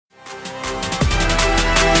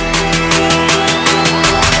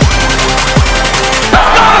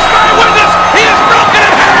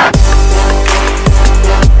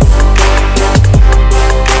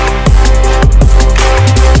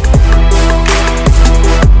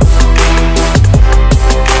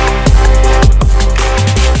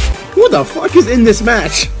the fuck is in this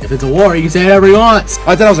match? If it's a war, you can say whatever you want.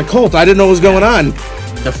 I thought I was a cult. I didn't know what was going on.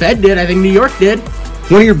 The Fed did. I think New York did.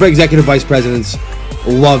 One of your executive vice presidents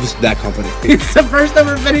loves that company. It's the first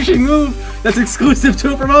ever finishing move that's exclusive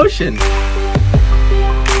to a promotion.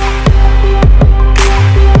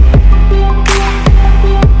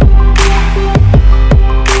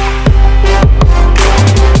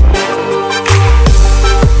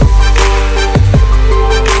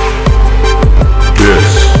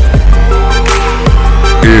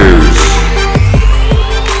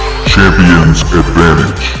 Champions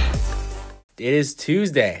Advantage. It is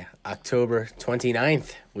Tuesday, October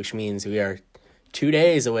 29th, which means we are 2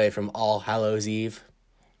 days away from All Hallows Eve.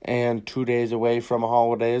 And 2 days away from a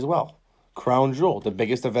holiday as well. Crown Jewel, the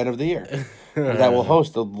biggest event of the year. That will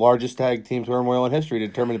host the largest tag team turmoil in history to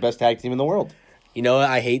determine the best tag team in the world. You know what?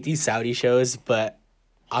 I hate these Saudi shows, but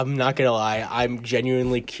I'm not going to lie. I'm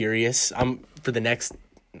genuinely curious. For the next,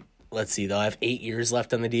 let's see, they'll have 8 years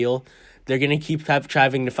left on the deal. They're going to keep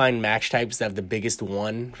trying to find match types that have the biggest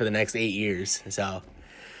one for the next 8 years. So,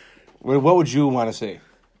 what would you want to see?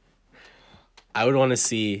 I would want to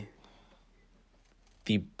see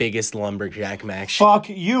the biggest lumberjack match. Fuck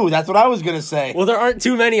you. That's what I was going to say. Well, there aren't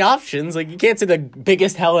too many options. Like, you can't say the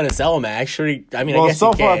biggest Hell in a Cell match. I guess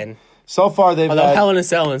you can. So far, they've Although had... Hell in a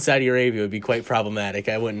Cell in Saudi Arabia would be quite problematic.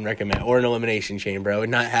 I wouldn't recommend. Or an Elimination Chamber. I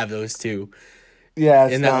would not have those two. Yeah,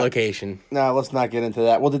 in that location. No, let's not get into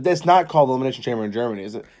that. Well, it's not called Elimination Chamber in Germany,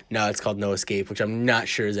 is it? No, it's called No Escape, which I'm not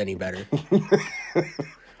sure is any better.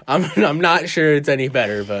 I'm not sure it's any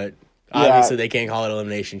better, but obviously they can't call it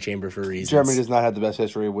Elimination Chamber for reasons. Germany does not have the best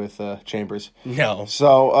history with chambers. No.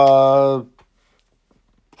 So,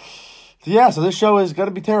 so this show is going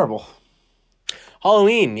to be terrible.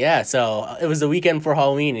 Halloween, yeah. So it was the weekend before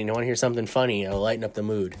Halloween, and you want to hear something funny? It'll lighten up the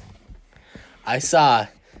mood. I saw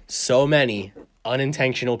so many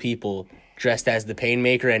unintentional people dressed as the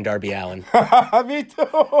Painmaker and Darby Allin. Me too.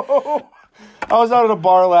 I was out at a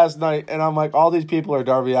bar last night, and I'm like, all these people are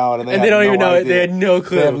Darby Allin, and they don't even know it. They had no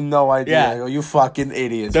clue. They have no idea. Yeah. I go, you fucking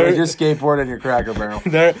idiots. Where's your skateboard and your Cracker Barrel?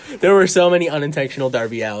 There were so many unintentional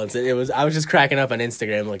Darby Allins. I was just cracking up on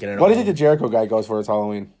Instagram looking at it. What do you think the Jericho guy goes for his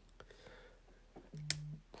Halloween?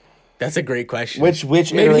 That's a great question. Which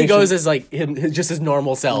maybe iteration? He goes as like just his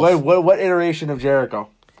normal self. What iteration of Jericho?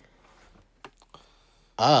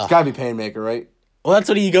 It's gotta be Painmaker, right? Well, that's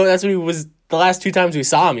what he was the last 2 times we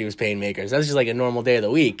saw him. He was Painmaker. So that's just like a normal day of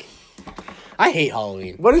the week. I hate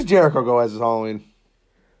Halloween. What does Jericho go as his Halloween?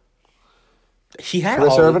 He had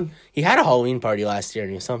a Halloween party last year,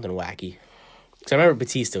 and he was something wacky. Because I remember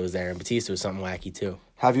Batista was there, and Batista was something wacky too.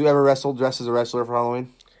 Have you ever wrestled dressed as a wrestler for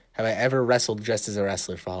Halloween? Have I ever wrestled dressed as a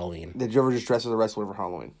wrestler for Halloween? Did you ever just dress as a wrestler for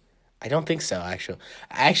Halloween? I don't think so, actually.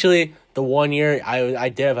 Actually, the one year, I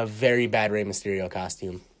did have a very bad Rey Mysterio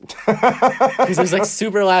costume. Because it was, like,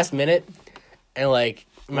 super last minute. And, like,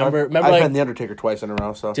 remember I've like... had The Undertaker twice in a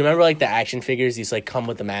row, so... Do you remember, like, the action figures used to, like, come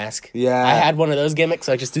with the mask? Yeah. I had one of those gimmicks,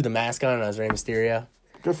 so I just threw the mask on and I was Rey Mysterio.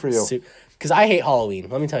 Good for you. Because I hate Halloween.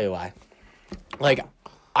 Let me tell you why. Like,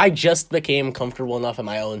 I just became comfortable enough in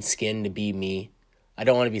my own skin to be me. I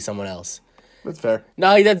don't want to be someone else. That's fair.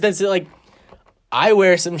 No, that's like... I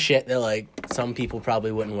wear some shit that, like, some people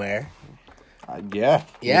probably wouldn't wear. Yeah.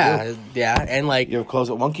 Yeah, and, like... You have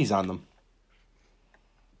clothes with monkeys on them.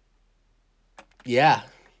 Yeah.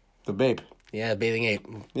 The babe. Yeah, bathing ape.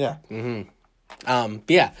 Yeah. But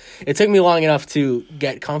yeah, it took me long enough to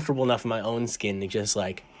get comfortable enough in my own skin to just,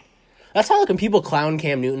 like... That's how, like, when people clown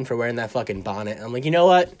Cam Newton for wearing that fucking bonnet, I'm like, you know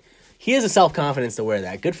what? He has the self-confidence to wear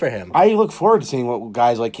that. Good for him. I look forward to seeing what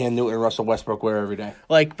guys like Cam Newton and Russell Westbrook wear every day.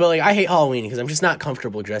 But I hate Halloween because I'm just not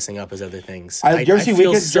comfortable dressing up as other things. Jersey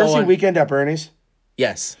Weekend at Bernie's?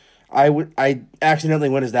 Yes. I accidentally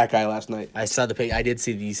went as that guy last night. I saw the pic. I did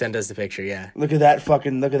see you sent us the picture, yeah. Look at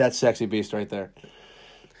that sexy beast right there.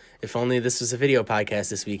 If only this was a video podcast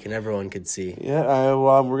this week and everyone could see. Yeah,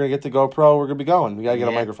 we're going to get the GoPro. We're going to be going. We got to get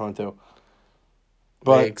a microphone too.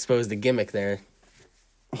 But I exposed the gimmick there.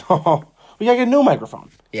 We gotta get a new microphone.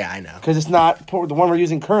 Yeah, I know. Because it's not the one we're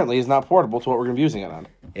using currently is not portable to what we're gonna be using it on.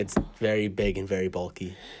 It's very big and very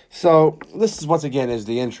bulky. So this is once again is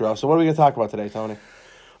the intro. So what are we gonna talk about today, Tony?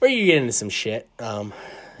 We're gonna get into some shit.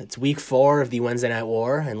 It's week 4 of the Wednesday Night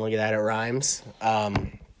War, and look at that, it rhymes. We're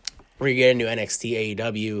gonna get into NXT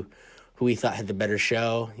AEW, who we thought had the better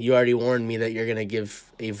show. You already warned me that you're gonna give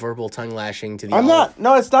a verbal tongue lashing to the. I'm not.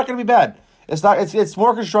 No, it's not gonna be bad. It's not. It's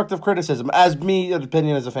more constructive criticism, as me an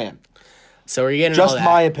opinion as a fan. So we're getting just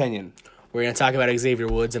my opinion. We're gonna talk about Xavier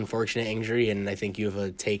Woods' unfortunate injury, and I think you have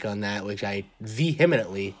a take on that, which I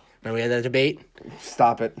vehemently. Remember we had that debate?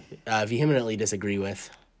 Stop it. Vehemently disagree with,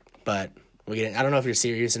 but I don't know if you're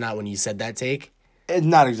serious or not when you said that take. It's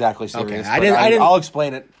not exactly serious. Okay, but I didn't. I'll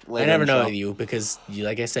explain it later. I never in the know show. with you because,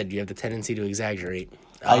 like I said, you have the tendency to exaggerate.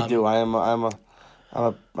 I do.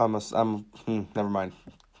 Never mind.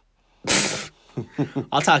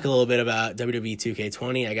 I'll talk a little bit about WWE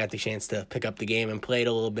 2K20. I got the chance to pick up the game and play it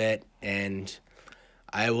a little bit, and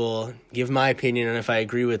I will give my opinion on if I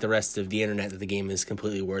agree with the rest of the internet that the game is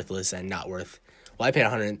completely worthless and not worth. Well, I paid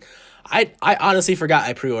 $100. I honestly forgot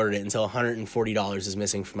I pre-ordered it until $140 is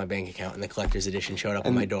missing from my bank account, and the collector's edition showed up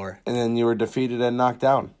on my door. And then you were defeated and knocked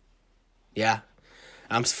down. Yeah.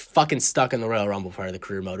 I'm fucking stuck in the Royal Rumble part of the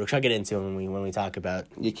career mode, which I'll get into when we talk about.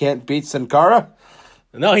 You can't beat Sin Cara?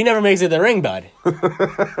 No, he never makes it to the ring, bud.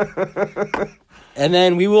 And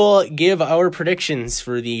then we will give our predictions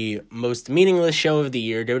for the most meaningless show of the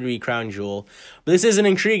year, WWE Crown Jewel. But this is an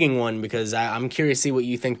intriguing one because I'm curious to see what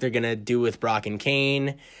you think they're going to do with Brock and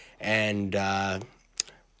Kane and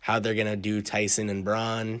how they're going to do Tyson and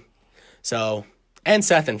Braun. So, and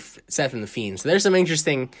Seth and the Fiend. So there's some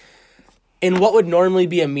interesting, in what would normally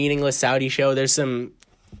be a meaningless Saudi show, there's some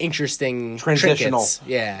interesting Transitional. trinkets.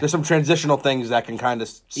 Yeah. There's some transitional things that can kind of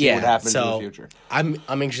see what happens in the future.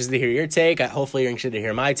 I'm interested to hear your take. Hopefully you're interested to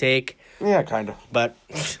hear my take. Yeah, kind of. But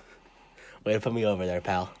way to put me over there,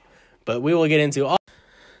 pal. But we will get into all.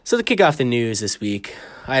 So to kick off the news this week,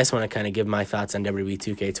 I just want to kind of give my thoughts on WWE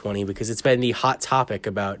 2K20 because it's been the hot topic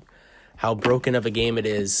about how broken of a game it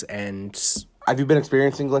is. And Have you been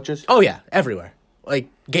experiencing glitches? oh yeah, everywhere. Like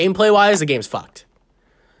gameplay wise, the game's fucked.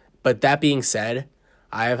 But that being said,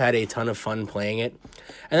 I have had a ton of fun playing it.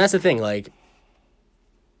 And that's the thing, like,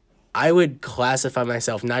 I would classify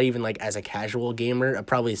myself not even, like, as a casual gamer,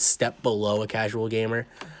 probably a step below a casual gamer.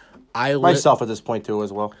 Myself at this point, too,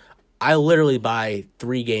 as well. I literally buy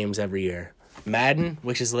 3 games every year. Madden,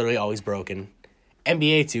 which is literally always broken.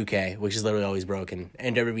 NBA 2K, which is literally always broken.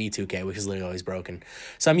 And WWE 2K, which is literally always broken.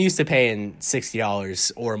 So I'm used to paying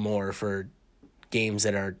 $60 or more for games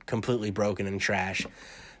that are completely broken and trash.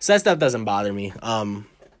 So that stuff doesn't bother me. I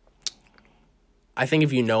think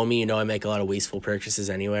if you know me, you know I make a lot of wasteful purchases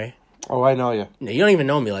anyway. Oh, I know you. No, you don't even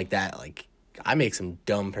know me like that. Like, I make some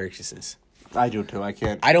dumb purchases. I do, too. I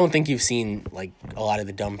can't. I don't think you've seen, like, a lot of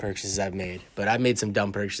the dumb purchases I've made. But I've made some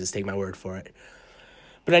dumb purchases, take my word for it.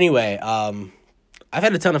 But anyway, I've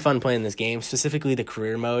had a ton of fun playing this game, specifically the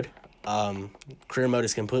career mode. Career mode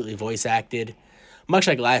is completely voice acted, much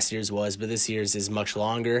like last year's was, but this year's is much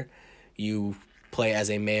longer. You play as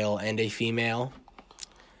a male and a female,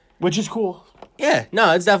 Which is cool. Yeah,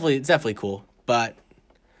 no, it's definitely cool. But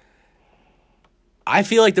I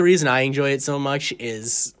feel like the reason I enjoy it so much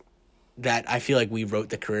is that I feel like we wrote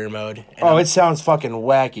the career mode. And it sounds fucking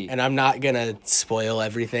wacky. And I'm not gonna spoil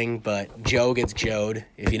everything, but Joe gets Joed.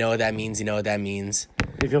 If you know what that means, you know what that means.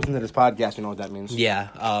 If you listen to this podcast, you know what that means. Yeah.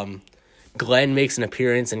 Glenn makes an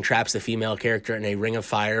appearance and traps the female character in a ring of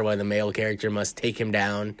fire while the male character must take him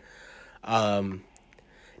down.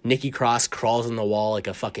 Nikki Cross crawls on the wall like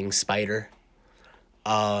a fucking spider.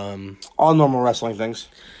 All normal wrestling things.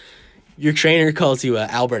 Your trainer calls you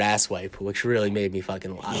Albert Asswipe, which really made me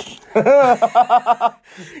fucking laugh.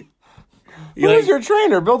 Who's your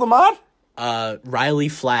trainer? Bill DeMott? Riley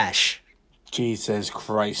Flash. Jesus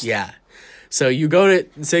Christ. Yeah. So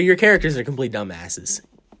your characters are complete dumbasses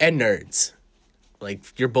and nerds. Like,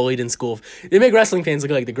 you're bullied in school. They make wrestling fans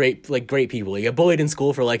look like great people. You get bullied in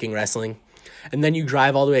school for liking wrestling, and then you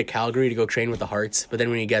drive all the way to Calgary to go train with the Hearts, but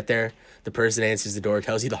then when you get there, the person answers the door,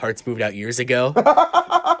 tells you the Hearts moved out years ago.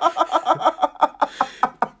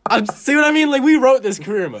 See what I mean? Like, we wrote this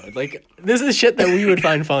career mode. Like, this is shit that we would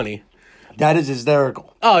find funny. That is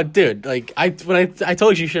hysterical. Oh, dude, like, I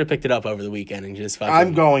told you should have picked it up over the weekend and just fucking...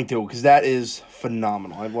 I'm going to, because that is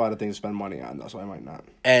phenomenal. I have a lot of things to spend money on, though, so I might not.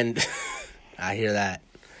 And I hear that.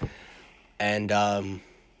 And, The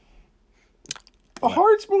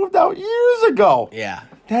Hearts moved out years ago. yeah.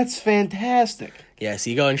 That's fantastic. Yeah,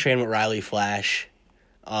 so you go and train with Riley Flash.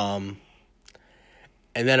 And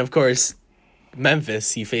then, of course,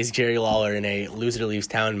 Memphis, you face Jerry Lawler in a loser leaves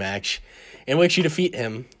town match in which you defeat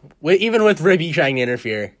him, even with Ribby trying to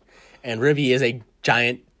interfere. And Ribby is a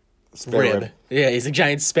giant rib. Yeah, he's a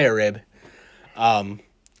giant spare rib. And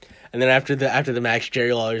then after the match,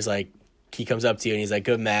 Jerry Lawler's like, he comes up to you and he's like,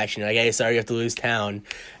 good match. And you're like, hey, sorry you have to lose town.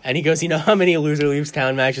 And he goes, you know how many loser leaves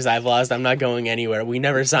town matches I've lost? I'm not going anywhere. We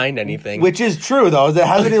never signed anything. Which is true, though.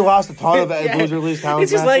 Hasn't he lost a ton of Yeah. loser leaves town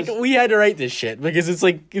It's just matches? like, we had to write this shit because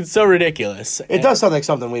it's so ridiculous. It does sound like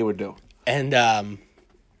something we would do. And,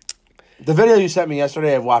 The video you sent me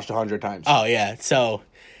yesterday, I've watched 100 times. oh yeah, so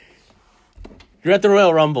You're at the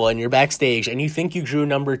Royal Rumble and you're backstage and you think you drew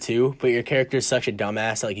number 2, but your character's such a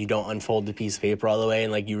dumbass that, like, you don't unfold the piece of paper all the way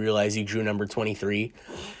and, like, you realize you drew number 23.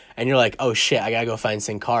 And you're like, oh, shit, I gotta go find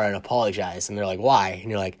Sin Cara and apologize. And they're like, why? And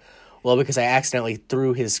you're like, well, because I accidentally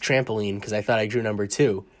threw his trampoline because I thought I drew number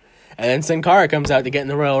 2. And then Sin Cara comes out to get in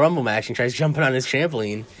the Royal Rumble match and tries jumping on his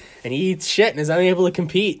trampoline. And he eats shit and is unable to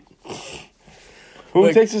compete.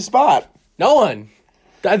 Who takes his spot? No one.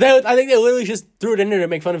 I think they literally just threw it in there to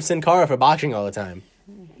make fun of Sin Cara for boxing all the time.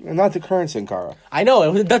 And not the current Sin Cara. I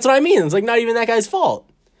know. That's what I mean. It's like not even that guy's fault.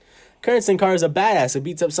 Current Sin Cara is a badass who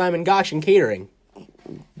beats up Simon Gotch in catering.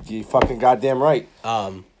 You fucking goddamn right.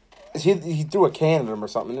 Um, He threw a can at him or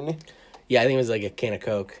something, didn't he? Yeah, I think it was like a can of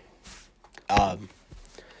Coke. But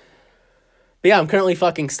yeah, I'm currently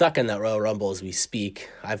fucking stuck in that Royal Rumble as we speak.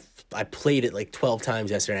 I played it like 12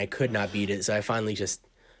 times yesterday and I could not beat it, so I finally just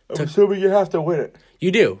I'm assuming you have to win it.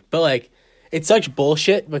 You do, but like it's such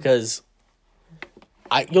bullshit because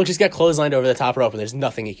you'll just get clotheslined over the top rope and there's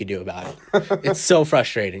nothing you can do about it. It's so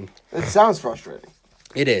frustrating. It sounds frustrating.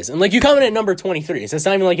 It is. And like you come in at number 23, so it's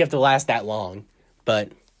not even like you have to last that long.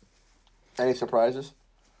 But any surprises?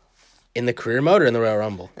 In the career mode or in the Royal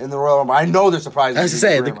Rumble? In the Royal Rumble. I know there's surprises. I was to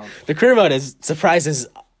say, the career mode is surprises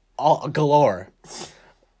all galore.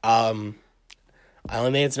 I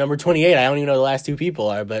only made it to number 28. I don't even know who the last 2 people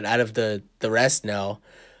are, but out of the rest, no.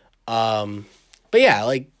 But yeah,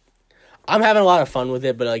 like, I'm having a lot of fun with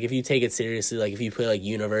it, but like if you take it seriously, like if you play like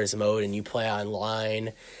universe mode and you play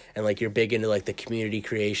online and like you're big into like the community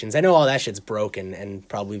creations, I know all that shit's broken and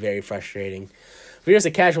probably very frustrating. If you're just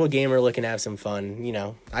a casual gamer looking to have some fun, you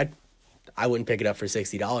know, I wouldn't pick it up for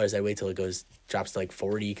 $60. I'd wait till it drops to like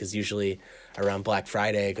 $40 because usually around Black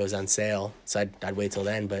Friday it goes on sale. So I'd wait till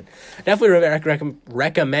then. But I definitely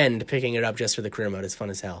recommend picking it up just for the career mode. It's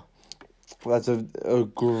fun as hell. Well, that's a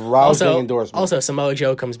rousing endorsement. Also, Samoa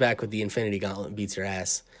Joe comes back with the Infinity Gauntlet and beats your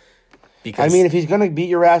ass. Because I mean, if he's gonna beat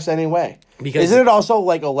your ass anyway, isn't it also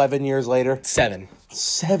like 11 years later? 7.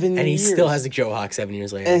 7 years, and he still has a Joe Hawk 7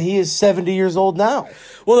 years later, and he is 70 years old now.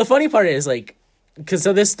 Well, the funny part is like, because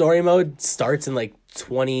so this story mode starts in like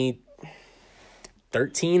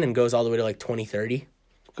 2013 and goes all the way to like 2030.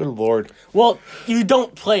 Good lord. Well, you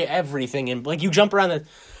don't play everything and like you jump around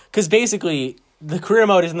because basically the career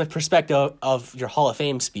mode is in the perspective of your Hall of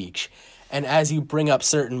Fame speech. And as you bring up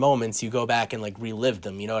certain moments, you go back and like relive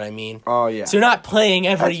them. You know what I mean? Oh yeah. So you're not playing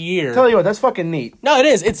every year. Tell you what, that's fucking neat. No, it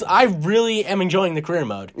is. I really am enjoying the career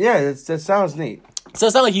mode. Yeah, that sounds neat. So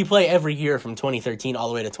it's not like you play every year from 2013 all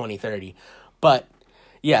the way to 2030, but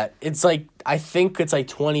yeah, it's like I think it's like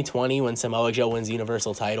 2020 when Samoa Joe wins the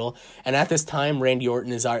Universal title, and at this time Randy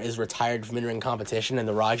Orton is retired from in-ring competition and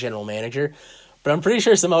the Raw general manager. But I'm pretty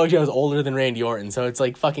sure Samoa Joe is older than Randy Orton, so it's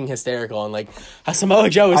like fucking hysterical. And like how Samoa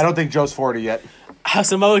Joe is, I don't think Joe's 40 yet. How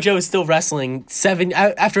Samoa Joe is still wrestling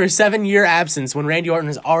after a 7-year absence when Randy Orton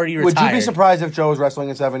has already retired. Would you be surprised if Joe was wrestling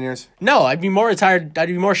in 7 years? No, I'd be more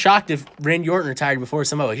shocked if Randy Orton retired before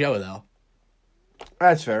Samoa Joe, though.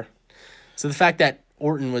 That's fair. So the fact that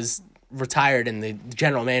Orton was retired and the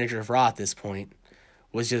general manager of Raw at this point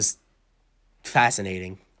was just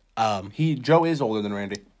fascinating. Joe is older than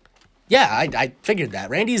Randy. Yeah, I figured that.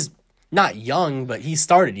 Randy's not young, but he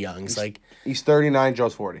started young. It's like he's 39,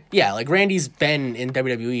 Joe's 40. Yeah, like Randy's been in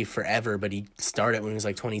WWE forever, but he started when he was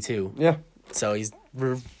like 22. Yeah. So he's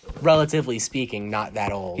relatively speaking not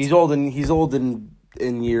that old. He's old in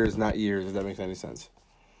years, not years, if that makes any sense.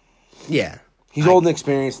 Yeah. He's old in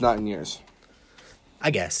experience, not in years.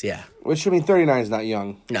 I guess, yeah. Which, I mean, 39 is not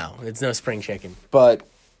young. No, it's no spring chicken. But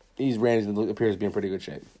Randy appears to be in pretty good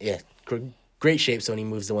shape. Yeah, great shape, so when he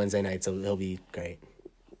moves to Wednesday night, so he'll be great.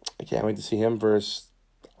 I can't wait to see him versus...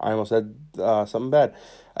 I almost said something bad.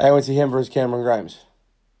 I can't wait to see him versus Cameron Grimes.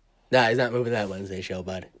 Nah, he's not moving that Wednesday show,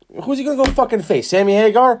 bud. Who's he going to go fucking face? Sammy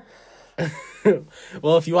Hagar?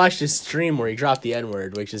 Well, if you watched his stream where he dropped the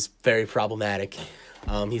N-word, which is very problematic,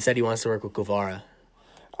 he said he wants to work with Guevara.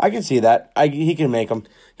 I can see that. He can make him.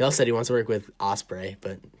 He also said he wants to work with Ospreay,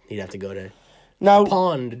 but he'd have to go to now,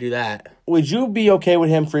 Pawn to do that. Would you be okay with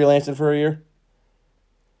him freelancing for a year?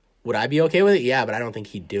 Would I be okay with it? Yeah, but I don't think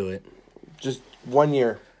he'd do it. Just 1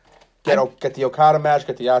 year. Get the Okada match,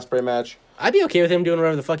 get the Ospreay match. I'd be okay with him doing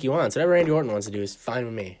whatever the fuck he wants. Whatever Randy Orton wants to do is fine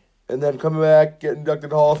with me. And then come back, get inducted to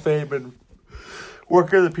the Hall of Fame, and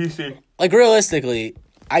work in the PC. Like, realistically,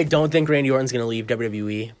 I don't think Randy Orton's going to leave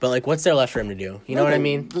WWE, but, like, what's there left for him to do? You know what I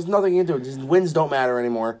mean? There's nothing into it. Just wins don't matter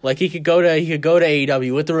anymore. Like, he could go to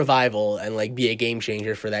AEW with the Revival and, like, be a game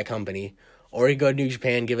changer for that company. Or he could go to New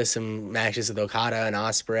Japan, give us some matches with Okada and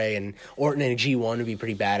Ospreay, and Orton and G1 would be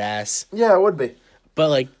pretty badass. Yeah, it would be. But,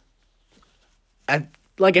 like I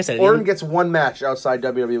said... Orton gets one match outside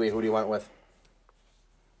WWE. Who do you want with?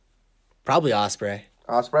 Probably Osprey.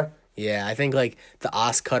 Osprey? Yeah, I think like the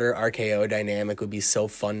Os Cutter RKO dynamic would be so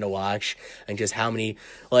fun to watch, and just how many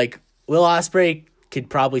like Will Osprey could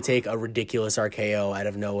probably take a ridiculous RKO out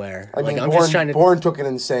of nowhere. I mean, I'm Bourne, just trying to Bourne took an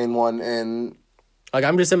insane one, and like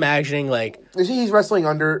I'm just imagining like he's wrestling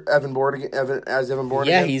under Evan Bourne as Evan Bourne.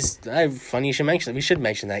 yeah, again? funny you should mention that. We should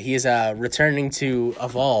mention that he is returning to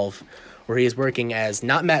Evolve, where he is working as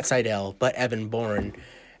not Matt Sydal but Evan Bourne.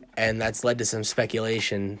 And that's led to some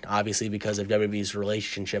speculation, obviously because of WWE's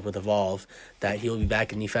relationship with Evolve, that he'll be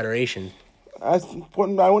back in the Federation. I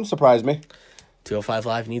wouldn't surprise me. 205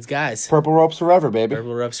 Live needs guys. Purple ropes forever, baby.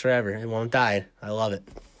 Purple ropes forever. It won't die. I love it.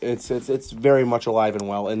 It's very much alive and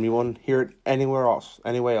well, and we won't hear it anywhere else.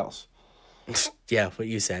 Yeah, what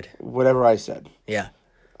you said. Whatever I said. Yeah.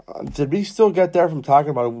 Did we still get there from talking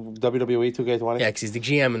about WWE 2K20? Yeah, because he's the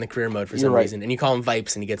GM in the career mode for some You're right. reason, and you call him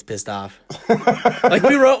Vipes, and he gets pissed off. Like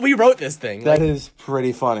we wrote this thing. That is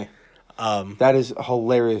pretty funny. That is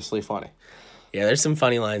hilariously funny. Yeah, there's some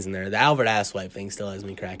funny lines in there. The Albert Asswipe thing still has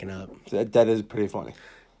me cracking up. That is pretty funny.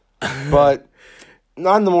 But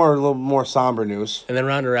on the little more somber news, And then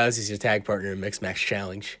Ronda Rousey's your tag partner in Mixed Match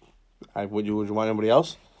Challenge. would you want anybody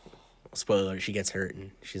else? Spoiler alert, she gets hurt,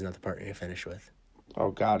 and she's not the partner you finish with. Oh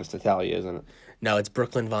God, it's Natalia, isn't it? No, it's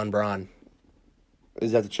Brooklyn Von Braun.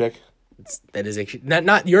 Is that the chick? That is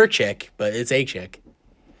not your chick, but it's a chick.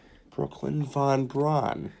 Brooklyn Von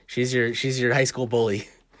Braun. She's your high school bully.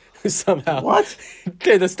 Somehow. What?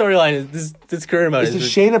 Dude, the storyline is this career mode Is it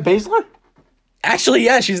Shayna Baszler? Actually,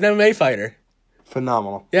 yeah, she's an MMA fighter.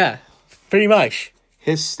 Phenomenal. Yeah, pretty much.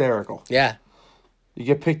 Hysterical. Yeah. You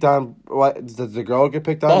get picked on. What? Does the girl get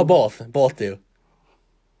picked on? Oh, both do.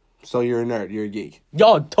 So you're a nerd. You're a geek.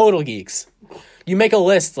 Y'all total geeks. You make a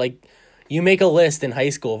list in high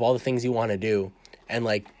school of all the things you want to do, and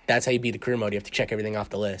like that's how you beat the career mode. You have to check everything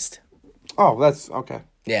off the list. Oh, that's okay.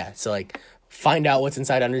 Yeah, so like find out what's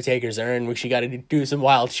inside Undertaker's urn, which you got to do some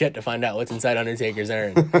wild shit to find out what's inside Undertaker's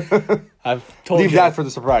urn. I've told Leave you that for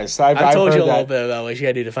the surprise. I've told heard you a little that. bit about what you got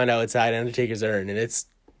to do to find out what's inside Undertaker's urn, and it's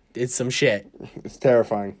some shit. It's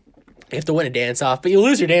terrifying. You have to win a dance off, but you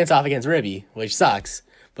lose your dance off against Ribby, which sucks.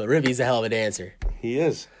 But Ribby's a hell of a dancer. He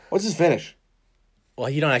is. What's his finish? Well,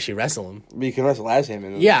 you don't actually wrestle him. But you can wrestle as him.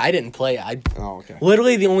 And Yeah, I didn't play. Oh, okay.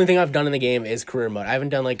 Literally the only thing I've done in the game is career mode. I haven't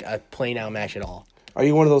done like a play now match at all. Are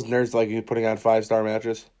you one of those nerds like you putting on 5-star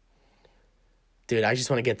matches? Dude, I just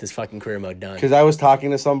want to get this fucking career mode done. Because I was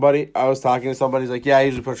talking to somebody. He's like, yeah, I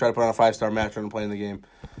usually try to put on a 5-star match when I'm playing the game.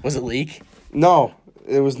 Was it Leak? No,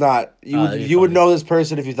 it was not. You would know this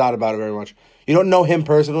person if you thought about it very much. You don't know him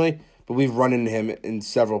personally, but we've run into him in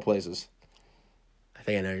several places. I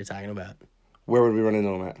think I know what you're talking about. Where would we run into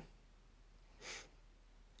him at?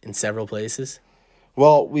 In several places?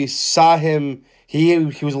 Well, we saw him. He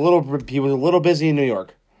was a little busy in New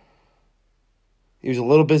York.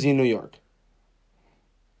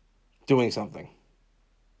 Doing something.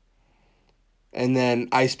 And then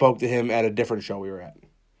I spoke to him at a different show we were at.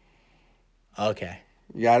 Okay.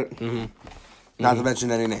 You got it? Mm-hmm. Not to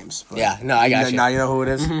mention any names. But Yeah, no, I got you. Now you know who it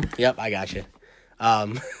is? Mm-hmm. Yep, I got you.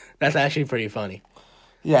 That's actually pretty funny.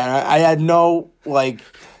 Yeah, and I had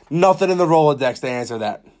nothing in the Rolodex to answer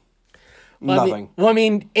that. Nothing. I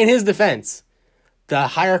mean, in his defense, the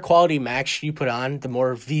higher quality match you put on, the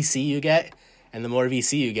more VC you get, and the more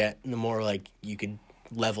VC you get, the more like you could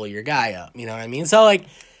level your guy up. You know what I mean? So like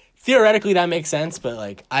theoretically that makes sense, but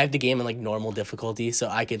like I have the game in like normal difficulty, so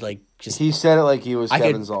I could like just He said it like he was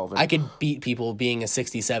Kevin Sullivan. I could beat people being a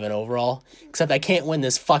 67 overall, except I can't win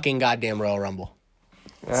this fucking goddamn Royal Rumble.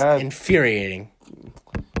 It's infuriating.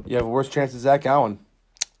 You have a worse chance of Zach Allen.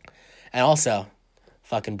 And also,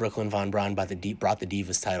 fucking Brooklyn Von Braun brought the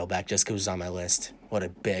Divas title back just because it was on my list. What a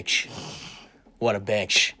bitch. What a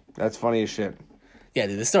bitch. That's funny as shit. Yeah,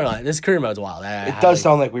 dude, this career mode's wild. It does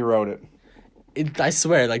sound like we wrote it. I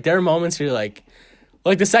swear, like, there are moments where you're like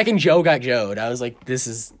the second Joe got Joe'd, I was like, this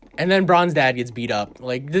is... And then Braun's dad gets beat up.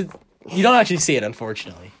 Like, you don't actually see it,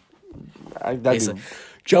 unfortunately.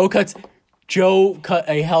 Joe cut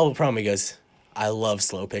a hell of a promo. He goes, I love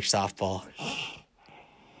slow pitch softball.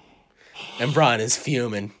 And Braun is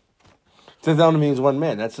fuming. That only means one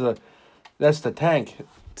man. That's the tank.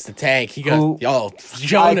 It's the tank. He goes,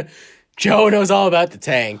 Joe knows all about the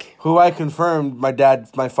tank. Who I confirmed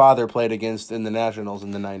my father played against in the Nationals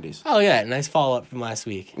in the 90s. Oh, yeah. Nice follow-up from last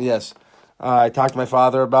week. Yes. I talked to my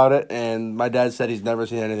father about it, and my dad said he's never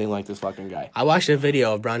seen anything like this fucking guy. I watched a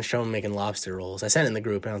video of Braun Strowman making lobster rolls. I sent it in the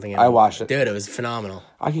group. I don't think I watched it. Dude, it was phenomenal.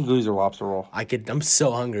 I can glue your lobster roll. I'm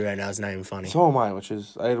so hungry right now. It's not even funny. So am I, I had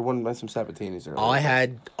some Sabatinis earlier. All I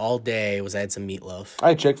had all day was I had some meatloaf. I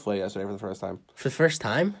had Chick-fil-A yesterday for the first time. For the first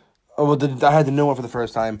time? Oh, well, I had the new one for the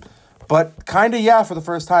first time. But kind of, yeah, for the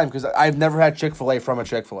first time, because I've never had Chick-fil-A from a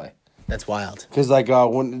Chick-fil-A. That's wild. Because, like,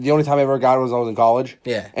 when the only time I ever got it was I was in college.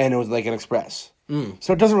 Yeah. And it was, like, an express.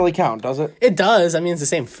 So it doesn't really count, does it? It does. I mean, it's the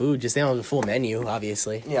same food, just they don't have a full menu,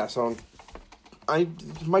 obviously. Yeah, so I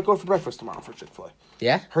might go for breakfast tomorrow for Chick-fil-A.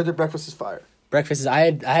 Yeah? Heard their breakfast is fire. Breakfast is...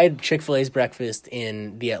 I had Chick-fil-A's breakfast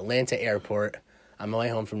in the Atlanta airport on my way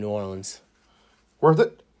home from New Orleans. Worth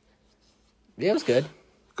it? Yeah, it was good.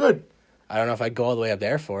 Good. I don't know if I'd go all the way up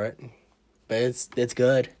there for it, but it's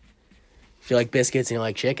good. If you like biscuits and you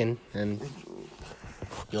like chicken, and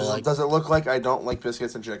you'll like... Does it look like I don't like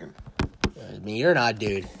biscuits and chicken? I mean, you're not,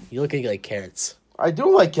 dude. You look like you like carrots. I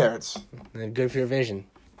do like carrots. They're good for your vision.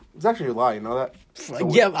 It's actually a lie, you know that?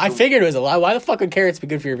 I figured it was a lie. Why the fuck would carrots be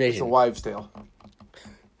good for your It's a vision? wives' tale.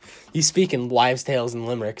 You speak in wives' tales and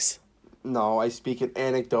limericks. No, I speak in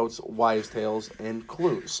anecdotes, wives' tales, and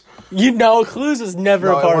clues. You know, clues was never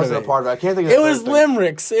a part of it. It wasn't a part of it. I can't think of It the was third thing.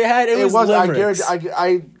 limericks. It was limericks. I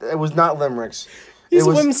guarantee. It was not limericks. These it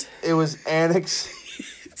was. whims- It was annex.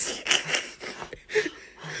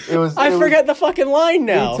 It was. I forget the fucking line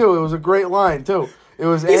now. Me too. It was a great line too. It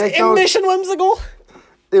was He's anecdotes. Mission Whimsical.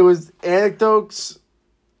 It was anecdotes,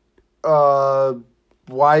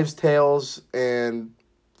 wives' tales, and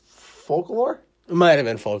folklore. It might have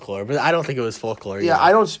been folklore, but I don't think it was folklore. Yeah, either.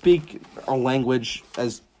 I don't speak a language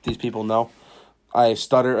as these people know. I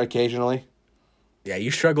stutter occasionally. Yeah,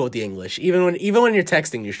 you struggle with the English. Even when you're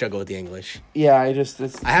texting, you struggle with the English. Yeah, I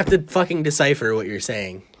have to fucking decipher what you're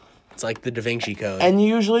saying. It's like the Da Vinci Code. and you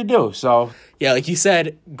usually do. So Yeah, like you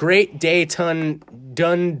said, great day done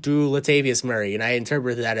do Latavius Murray, and I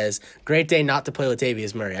interpreted that as great day not to play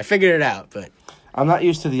Latavius Murray. I figured it out, but I'm not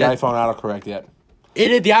used to the iPhone autocorrect yet.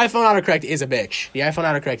 the iPhone autocorrect is a bitch. The iPhone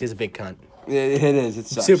autocorrect is a big cunt. It is. It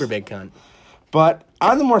sucks. Super big cunt. But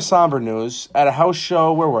on the more somber news, at a house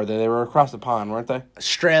show, where were they? They were across the pond, weren't they?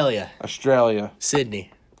 Australia. Australia.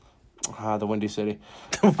 Sydney. The Windy City.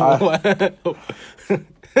 I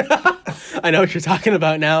know what you're talking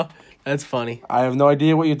about now. That's funny. I have no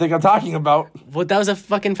idea what you think I'm talking about. Well, that was a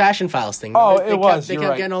fucking Fashion Files thing. Oh, They it was. They You're kept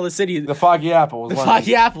right. getting all the cities. The Foggy Apple was London.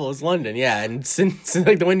 Foggy Apple is London, yeah, and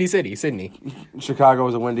like the Windy City, Sydney. Chicago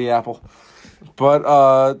was a Windy Apple. But,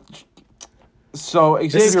 so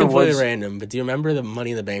This is Xavier completely Woods. random, but do you remember the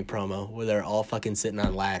Money in the Bank promo where they're all fucking sitting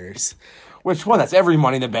on ladders? Which one? That's every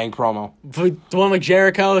Money in the Bank promo. The one with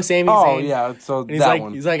Jericho, Sami Oh, Zayn. yeah. So And he's that like,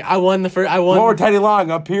 one. he's like, I won the first. I won. Or Teddy Long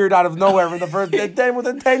appeared out of nowhere for the first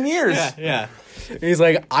within 10 years. Yeah. And he's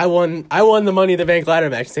like, I won the Money in the Bank ladder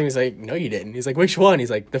match. Sammy's like, no, you didn't. He's like, which one? He's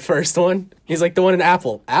like, the first one. He's like, the one in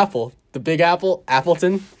Apple, the Big Apple,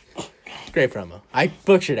 Appleton. Great promo. I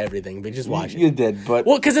butchered everything, but just watch it. You did, but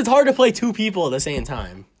Well, because it's hard to play two people at the same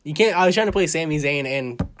time. You can't. I was trying to play Sami Zayn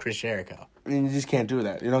and Chris Jericho. you just can't do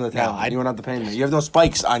that. You don't have the talent. I- You don't have the payment. You have no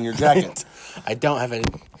spikes on your jacket. I don't have any.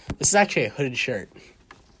 This is actually a hooded shirt.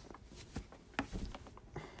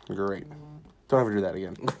 Great. Don't ever do that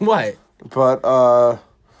again. What? But,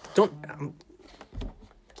 Don't.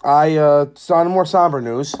 so on more somber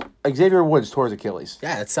news, Xavier Woods tore his Achilles.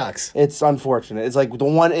 Yeah, it sucks. It's unfortunate. It's like the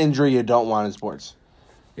one injury you don't want in sports.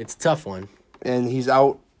 It's a tough one. And he's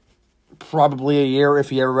out probably a year if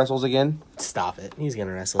he ever wrestles again. Stop it. He's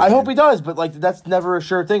gonna wrestle. I again. hope he does, but like that's never a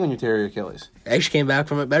sure thing when you tear your Achilles. Actually came back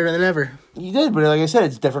from it better than ever. You did, but like I said,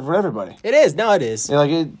 it's different for everybody. It is. No, it is.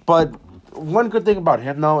 But one good thing about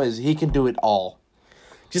him though is he can do it all.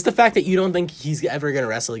 Just the fact that you don't think he's ever gonna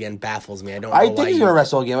wrestle again baffles me. I don't know I why think he's you- gonna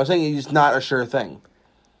wrestle again. I'm saying it's not a sure thing.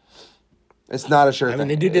 It's not a sure I thing. mean,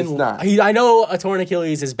 the dude It's didn't. not. I know a torn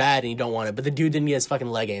Achilles is bad and you don't want it, but the dude didn't get his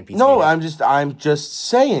fucking leg amputated. No, I'm just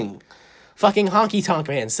saying. Fucking Honky Tonk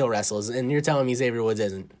Man still wrestles, and you're telling me Xavier Woods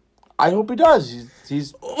isn't. I hope he does.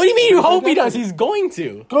 He's What do you mean you hope he does? He's going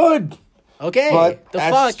to. good, Okay. but the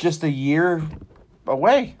that's fuck? just a year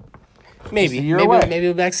away. Maybe. a year away. Maybe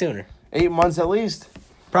we'll be back sooner. 8 months at least.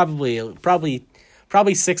 Probably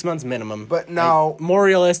 6 months minimum. But now- Like, more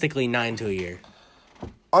realistically, 9 to a year.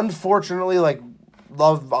 Unfortunately, like,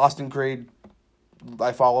 love Austin Creed.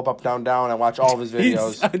 I follow up, down, down. I watch all of his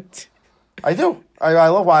videos. I do. I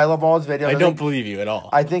love all his videos. I don't think- believe you at all.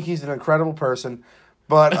 I think he's an incredible person.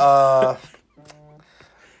 But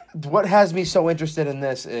what has me so interested in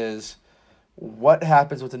this is what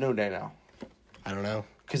happens with the New Day now. I don't know.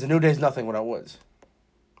 Because the New Day's nothing without Woods.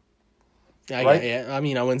 Yeah, Right? I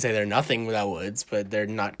mean, I wouldn't say they're nothing without Woods, but they're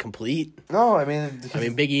not complete. No, I mean,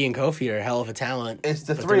 Big E and Kofi are a hell of a talent. It's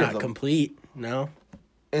the but three they're of not them. complete. No,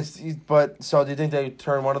 so do you think they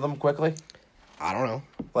turn one of them quickly? I don't know.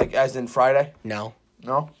 Like, as in Friday? No.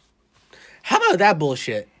 No? How about that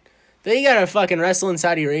bullshit? They gotta fucking wrestle in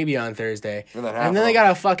Saudi Arabia on Thursday. And then And then they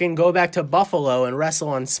gotta fucking go back to Buffalo and wrestle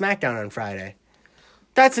on SmackDown on Friday.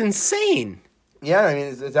 That's insane. Yeah, I mean,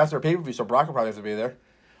 it's after a pay-per-view, so Brock will probably have to be there.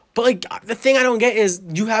 But, like, the thing I don't get is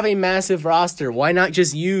you have a massive roster. Why not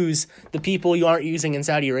just use the people you aren't using in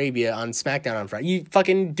Saudi Arabia on SmackDown on Friday? You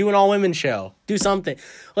fucking do an all-women show. Do something.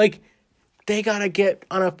 Like, they gotta get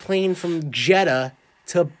on a plane from Jeddah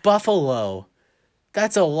to Buffalo.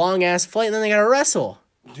 That's a long-ass flight, and then they gotta wrestle.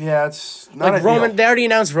 Yeah, it's not Like, ideal. they already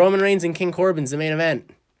announced Roman Reigns and King Corbin's the main event.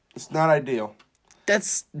 It's not ideal.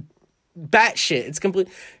 That's batshit. It's complete.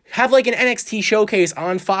 Have, like, an NXT showcase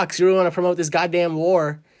on Fox. You really want to promote this goddamn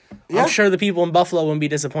war. Yeah. I'm sure the people in Buffalo wouldn't be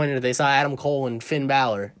disappointed if they saw Adam Cole and Finn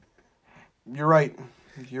Balor. You're right.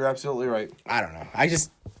 You're absolutely right. I don't know. That's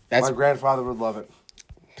My grandfather would love it.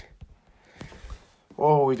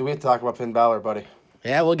 Oh, we have to talk about Finn Balor, buddy.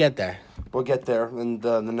 yeah, we'll get there. We'll get there in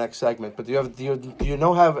the next segment. But do you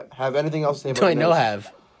know have anything else to say about Do I the know news?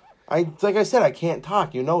 have? Like I said, I can't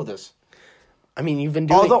talk. You know this. I mean, you've been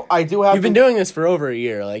doing. Although I do have. You've been doing this for over a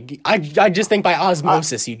year. Like I just think by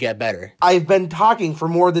osmosis you'd get better. I've been talking for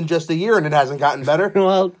more than just a year, and it hasn't gotten better.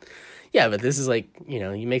 Well, yeah, but this is like you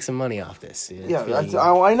make some money off this. Yeah,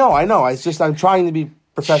 I know. It's just I'm trying to be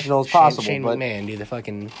professional as possible. Shane but McMahon, do the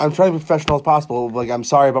fucking. I'm trying to be professional as possible. Like I'm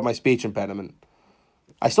sorry about my speech impediment.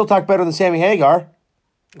 I still talk better than Sammy Hagar.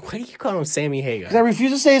 What do you call him, Sammy Hagar? 'Cause I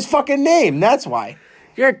refuse to say his fucking name. That's why.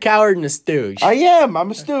 You're a coward and a stooge. I am.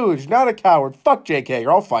 I'm a stooge, not a coward. Fuck Jake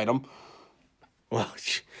Hager. I'll fight him. Well,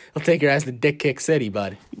 I'll take your ass to Dick Kick City,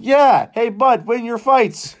 bud. Yeah. Hey, bud, win your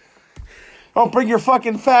fights. Don't bring your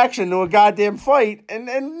fucking faction to a goddamn fight and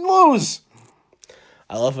lose.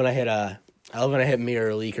 I love when I hit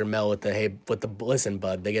Mirror Leak or Mel with the listen,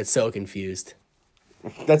 bud. They get so confused.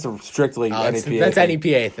 That's a strictly NEPA. That's thing.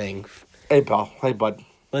 NEPA thing. Hey, pal. Hey, bud.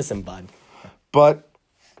 Listen, bud. But,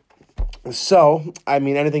 so, I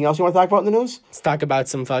mean, anything else you want to talk about in the news? Let's talk about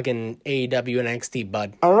some fucking AEW and NXT,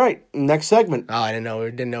 bud. All right. Next segment. Oh, I didn't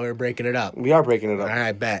know we were breaking it up. We are breaking it up. All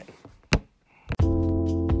right, bet.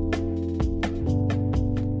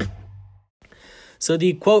 So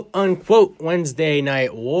the quote-unquote Wednesday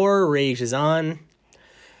Night War rages on.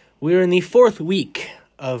 We're in the fourth week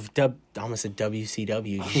of almost a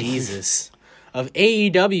WCW, Jesus, of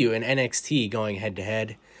AEW and NXT going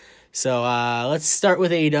head-to-head. So let's start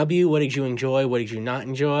with AEW. What did you enjoy? What did you not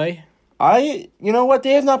enjoy? You know what?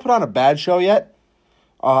 They have not put on a bad show yet.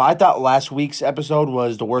 I thought last week's episode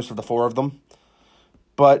was the worst of the four of them.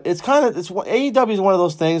 But AEW is one of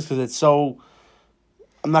those things because it's so,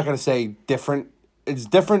 I'm not going to say different. It's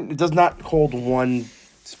different. It does not hold one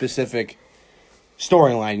specific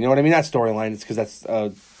storyline. You know what I mean? Not storyline. It's because that's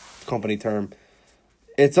a company term.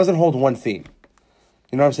 It doesn't hold one theme.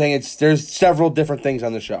 You know what I'm saying? There's several different things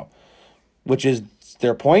on the show, which is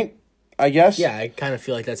their point, I guess. Yeah, I kind of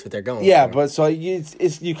feel like that's what they're going Yeah, for. but so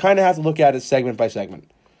you kind of have to look at it segment by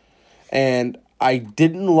segment. And I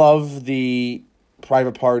didn't love the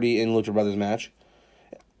Private Party and Lucha Brothers match.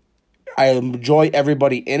 I enjoy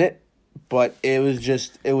everybody in it, but it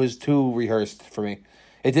was too rehearsed for me.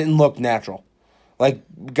 It didn't look natural. Like,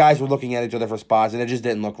 guys were looking at each other for spots, and it just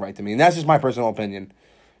didn't look right to me. And that's just my personal opinion.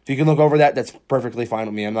 If you can look over that, that's perfectly fine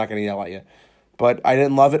with me. I'm not going to yell at you. But I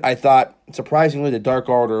didn't love it. I thought, surprisingly, the Dark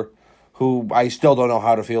Order, who I still don't know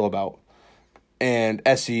how to feel about, and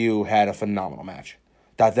SCU had a phenomenal match.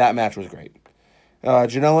 Thought that match was great.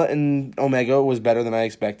 Janela and Omega was better than I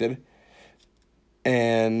expected.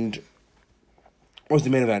 And what was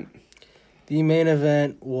the main event? The main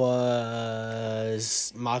event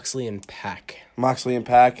was Moxley and Pac. Moxley and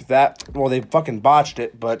Pac. They fucking botched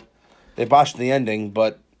it, but they botched the ending,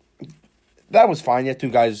 but that was fine. You had two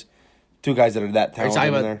guys that are that Are you talented talking in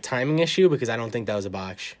about there. timing issue? Because I don't think that was a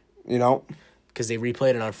botch. You know? Because they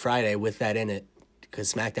replayed it on Friday with that in it.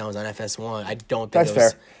 Because SmackDown was on FS1. I don't think That's it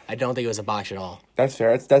was. fair. I don't think it was a botch at all. That's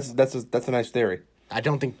fair. That's a nice theory. I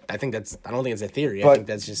don't think it's a theory. I But think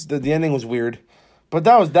that's just. the ending was weird. But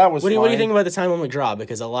that was What do you fine. think about the time limit draw?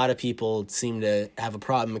 Because a lot of people seem to have a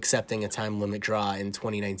problem accepting a time limit draw in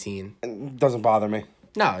 2019. It doesn't bother me.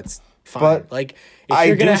 No, it's fine. But like if I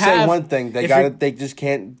you're do gonna say have one thing. They just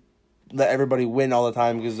can't let everybody win all the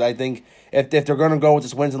time because I think if they're gonna go with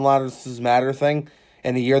this wins and losses matter thing,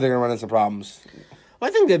 in a year they're gonna run into problems. Well,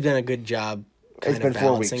 I think they've done a good job. It's been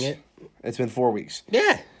 4 weeks. Balancing it. It's been 4 weeks.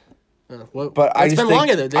 Yeah. But I it's just been think-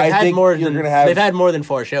 longer though. I think you're gonna have- They've had more than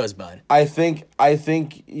 4 shows, bud. I think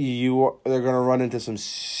they're gonna run into some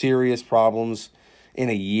serious problems in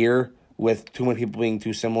a year with too many people being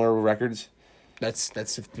too similar records.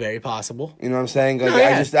 That's very possible. You know what I'm saying? Like, No,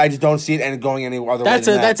 yeah. I just don't see it going any other way That's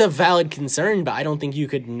than that. that's a valid concern, but I don't think you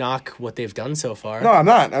could knock what they've done so far. No, I'm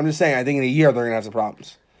not. I'm just saying. I think in a year they're gonna have some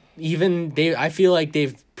problems. I feel like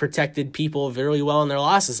they've protected people very well in their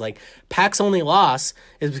losses. Like Pac's only loss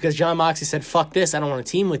is because John Moxley said, "Fuck this, I don't want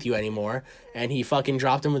to team with you anymore," and he fucking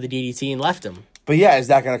dropped him with a DDT and left him. But yeah, is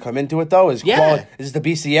that gonna come into it though? Is the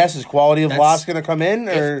BCS? Is quality of loss gonna come in?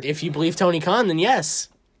 Or If you believe Tony Khan, then yes.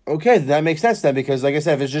 okay, that makes sense then, because like I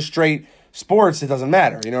said, if it's just straight sports, it doesn't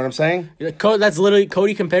matter. You know what I'm saying? That's literally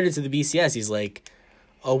Cody compared it to the BCS. He's like,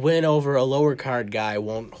 a win over a lower card guy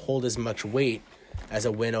won't hold as much weight as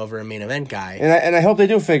a win over a main event guy. And I hope they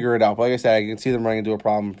do figure it out. But like I said, I can see them running into a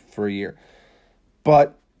problem for a year.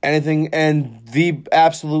 But anything, and the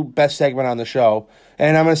absolute best segment on the show,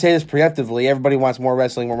 and I'm going to say this preemptively, everybody wants more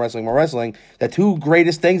wrestling, more wrestling, more wrestling. The two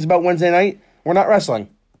greatest things about Wednesday night were not wrestling.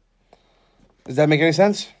 Does that make any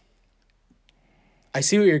sense? I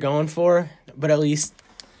see what you're going for, but at least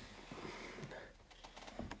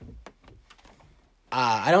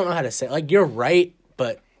I don't know how to say. Like, you're right,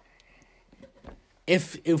 but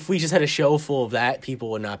if we just had a show full of that,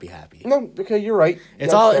 people would not be happy. No, okay, you're right.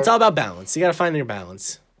 It's all about balance. You got to find your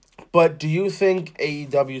balance. But do you think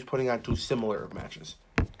AEW is putting on two similar matches?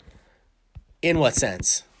 In what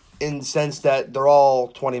sense? In the sense that they're all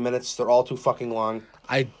 20 minutes, they're all too fucking long.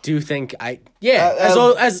 I do think as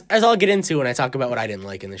I'll get into when I talk about what I didn't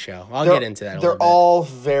like in the show. I'll get into that. They're all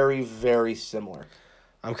very, very similar.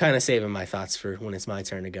 I'm kind of saving my thoughts for when it's my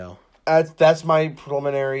turn to go. That's my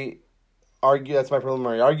preliminary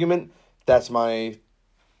argument. That's my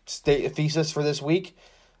thesis for this week.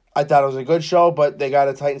 I thought it was a good show, but they got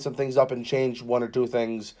to tighten some things up and change one or two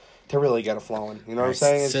things to really get it flowing. You know what I'm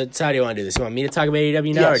saying? So how do you want to do this? You want me to talk about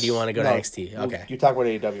AEW now, or do you want to go to NXT? Okay. You talk about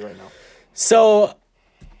AEW right now. So,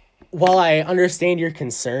 while I understand your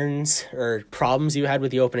concerns or problems you had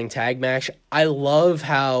with the opening tag match, I love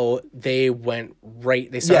how they went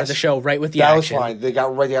right. They started the show right with the action. That was fine. They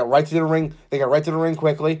got right to the ring. They got right to the ring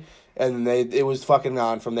quickly, and it was fucking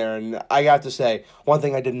on from there. And I got to say, one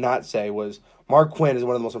thing I did not say was Mark Quinn is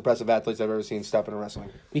one of the most impressive athletes I've ever seen step into wrestling.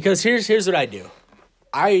 Because here's what I do.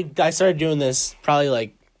 I started doing this probably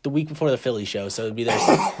like the week before the Philly show, so it'd be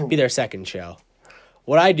their second show.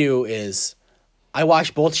 What I do is I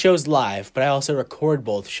watch both shows live, but I also record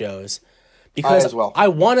both shows because I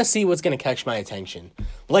want to see what's going to catch my attention.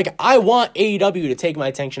 Like, I want AEW to take my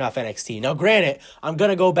attention off NXT. Now, granted, I'm going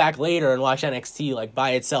to go back later and watch NXT like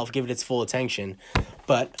by itself, give it its full attention.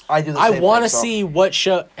 But I want to see what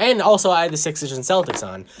show, and also I had the Sixers and Celtics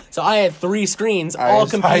on. So I had three screens all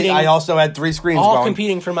competing. I also had three screens all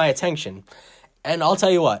competing for my attention. And I'll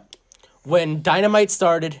tell you what. When Dynamite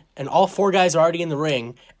started and all four guys are already in the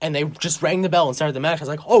ring and they just rang the bell and started the match, I was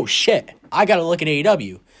like, oh shit, I gotta look at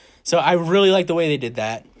AEW. So I really like the way they did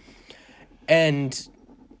that. And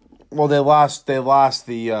well, they lost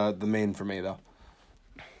the main for me though.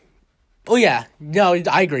 Oh yeah, no,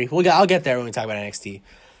 I agree. I'll get there when we talk about NXT.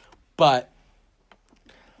 But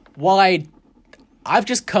while I've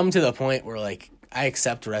just come to the point where like I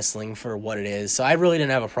accept wrestling for what it is, so I really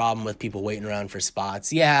didn't have a problem with people waiting around for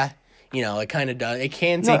spots. Yeah. You know, it kind of does. It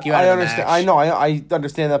can take you out of the match. I know. I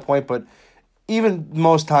understand that point, but even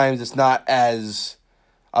most times it's not as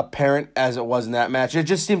apparent as it was in that match. It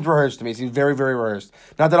just seemed rehearsed to me. It seemed very, very rehearsed.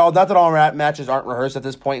 Not that all matches aren't rehearsed at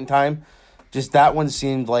this point in time. Just that one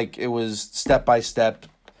seemed like it was step by step.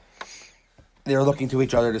 They were looking to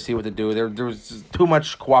each other to see what to do. There was too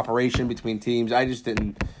much cooperation between teams. I just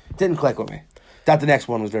didn't click with me. Thought the next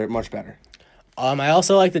one was very much better. I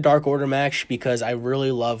also like the Dark Order match because I really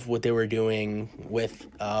love what they were doing with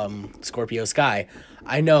Scorpio Sky.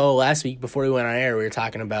 I know last week before we went on air, we were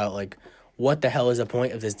talking about like what the hell is the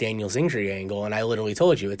point of this Daniels injury angle, and I literally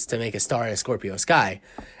told you it's to make a star out of Scorpio Sky,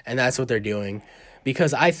 and that's what they're doing.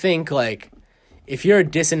 Because I think like if you're a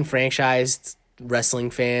disenfranchised wrestling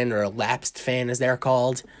fan or a lapsed fan as they're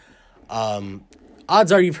called,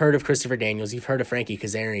 odds are you've heard of Christopher Daniels, you've heard of Frankie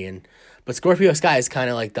Kazarian. But Scorpio Sky is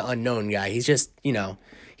kind of like the unknown guy. He's just,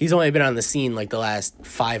 he's only been on the scene like the last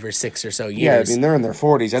 5 or 6 or so years. Yeah, I mean, they're in their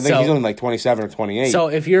 40s. I think he's only like 27 or 28. So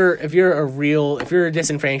if you're a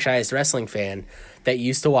disenfranchised wrestling fan that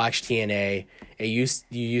used to watch TNA, you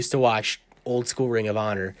used to watch old school Ring of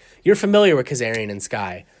Honor, you're familiar with Kazarian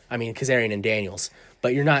and Daniels,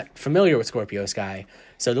 but you're not familiar with Scorpio Sky.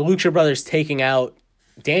 So the Lucha Brothers taking out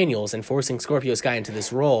Daniels and forcing Scorpio Sky into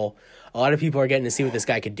this role, a lot of people are getting to see what this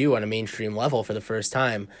guy could do on a mainstream level for the first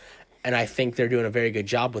time, and I think they're doing a very good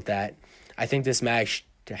job with that. I think this match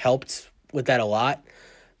helped with that a lot.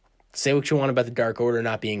 Say what you want about the Dark Order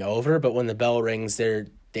not being over, but when the bell rings,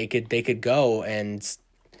 they could go, and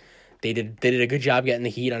They did a good job getting the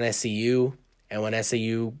heat on SCU, and when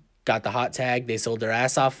SCU got the hot tag, they sold their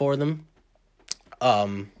ass off for them.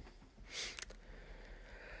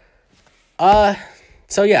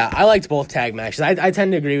 So yeah, I liked both tag matches. I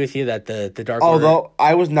tend to agree with you that the Dark Order. Although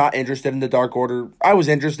I was not interested in the Dark Order. I was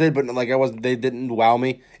interested, but like I wasn't. They didn't wow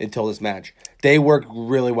me until this match. They worked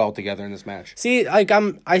really well together in this match. See, like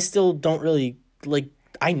I still don't really like.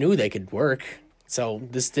 I knew they could work, so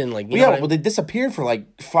this didn't like. Well, they disappeared for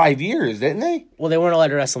like 5 years, didn't they? Well, they weren't allowed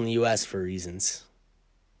to wrestle in the U.S. for reasons.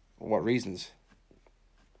 What reasons?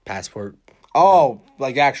 Passport. Oh,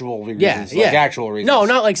 like actual reasons. Yeah. Like actual reasons. No,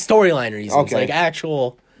 not like storyline reasons. Okay. Like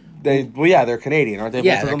actual. They're Canadian, aren't they?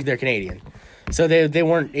 Yeah, they're Canadian. So they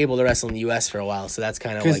weren't able to wrestle in the U.S. for a while. So that's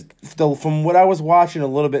kind of like. From what I was watching a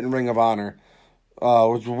little bit in Ring of Honor,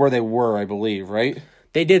 was where they were, I believe, right?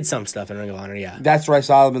 They did some stuff in Ring of Honor, yeah. That's where I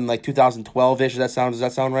saw them in like 2012-ish. Does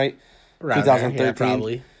that sound right? Around 2013, there, yeah,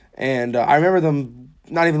 probably. And I remember them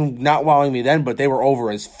not wowing me then, but they were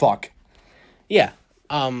over as fuck. Yeah.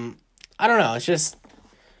 I don't know. It's just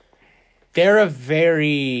they're a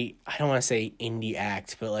very, I don't want to say indie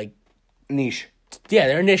act, but like Niche. Yeah,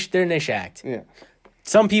 they're a niche act. Yeah.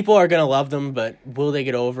 Some people are gonna love them, but will they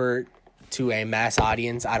get over to a mass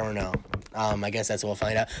audience? I don't know. I guess that's what we'll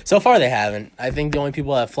find out. So far, they haven't. I think the only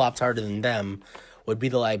people that have flopped harder than them would be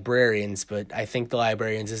the Librarians, but I think the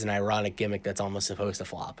Librarians is an ironic gimmick that's almost supposed to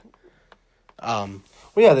flop.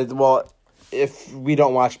 If we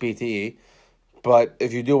don't watch BTE, but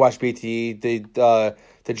if you do watch BTE,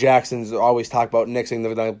 the Jacksons always talk about nixing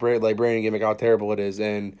the Librarian gimmick, how terrible it is,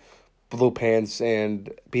 and Blue Pants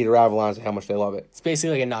and Peter Avalon say how much they love it. It's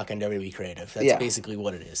basically like a knock on WWE Creative. That's basically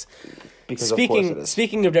what it is. Because of course it is.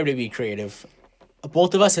 Speaking of WWE Creative,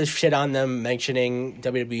 both of us have shit on them mentioning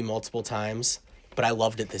WWE multiple times, but I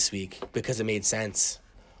loved it this week because it made sense.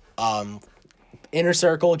 Inner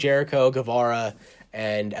Circle, Jericho, Guevara,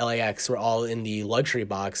 and LAX were all in the luxury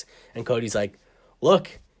box, and Cody's like,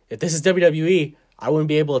 look, if this is WWE, I wouldn't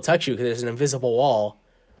be able to touch you because there's an invisible wall,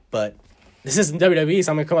 but this isn't WWE,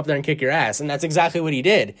 so I'm going to come up there and kick your ass. And that's exactly what he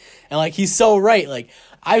did. And, like, he's so right. Like,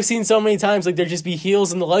 I've seen so many times, like, there'd just be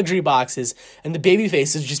heels in the luxury boxes, and the baby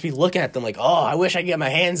faces would just be looking at them like, oh, I wish I could get my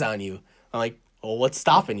hands on you. I'm like, well, what's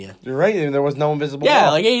stopping you? You're right. There was no invisible wall.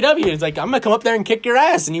 wall. Like AEW. It's like, I'm going to come up there and kick your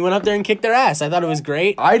ass. And you went up there and kicked their ass. I thought it was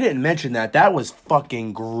great. I didn't mention that. That was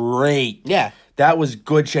fucking great. Yeah. That was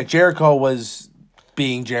good shit. Jericho was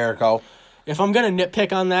being Jericho. If I'm going to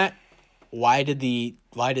nitpick on that, why did the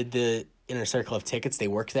Inner Circle of tickets? They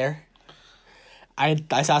work there.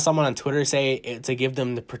 I saw someone on Twitter say to give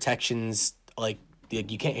them the protections, like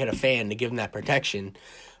you can't hit a fan to give them that protection.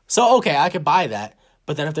 So okay, I could buy that.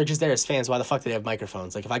 But then if they're just there as fans, why the fuck do they have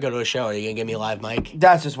microphones? Like if I go to a show, are you gonna give me a live mic?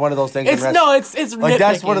 That's just one of those things. It's like nitpicking.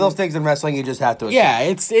 That's one of those things in wrestling you just have to accept. Yeah,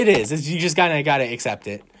 it is. You just gotta accept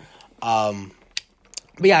it. But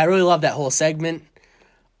yeah, I really love that whole segment.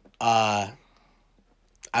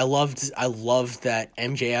 I loved that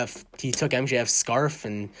MJF, he took MJF's scarf,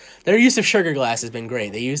 and their use of sugar glass has been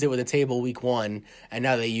great. They used it with a table week 1, and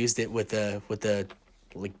now they used it with the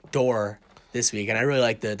like door this week, and I really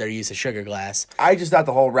like their use of sugar glass. I just thought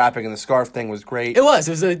the whole wrapping and the scarf thing was great. It was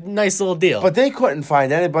a nice little deal. But they couldn't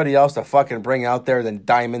find anybody else to fucking bring out there than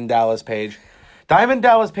Diamond Dallas Page. Diamond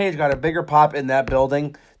Dallas Page got a bigger pop in that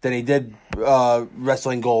building than he did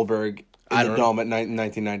wrestling Goldberg in the Dome in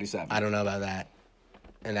 1997. I don't know about that.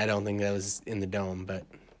 And I don't think that was in the Dome, but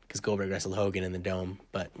because Goldberg wrestled Hogan in the Dome,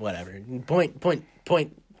 but whatever. Point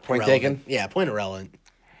taken? Yeah, point irrelevant.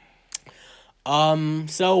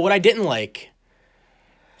 So what I didn't like,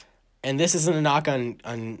 and this isn't a knock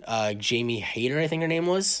on Jamie Hayter, I think her name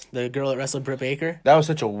was, the girl that wrestled Britt Baker. That was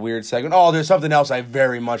such a weird segment. Oh, there's something else I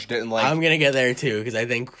very much didn't like. I'm gonna get there too, because I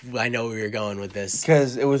think I know where you're going with this.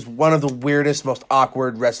 Because it was one of the weirdest, most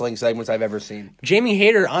awkward wrestling segments I've ever seen. Jamie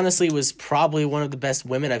Hayter, honestly, was probably one of the best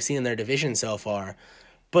women I've seen in their division so far.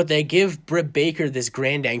 But they give Britt Baker this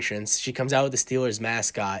grand entrance. She comes out with the Steelers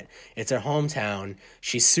mascot. It's her hometown.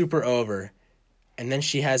 She's super over. And then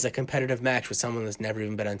she has a competitive match with someone that's never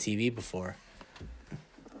even been on TV before.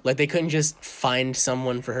 Like, they couldn't just find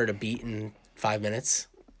someone for her to beat in 5 minutes.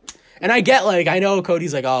 And I get, like, I know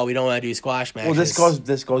Cody's like, oh, we don't want to do squash matches. Well,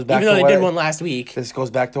 this goes back to even though they did one last week. This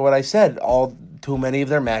goes back to what I said. Too many of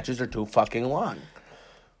their matches are too fucking long.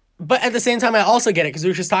 But at the same time, I also get it, because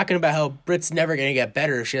we were just talking about how Britt's never going to get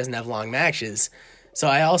better if she doesn't have long matches. So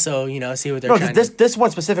I also, see what they're trying to... This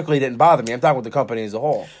one specifically didn't bother me. I'm talking with the company as a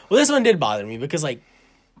whole. Well, this one did bother me because, like...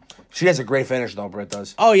 She has a great finish, though, Britt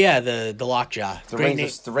does. Oh, yeah, the lockjaw.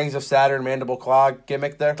 The Rings of Saturn Mandible Claw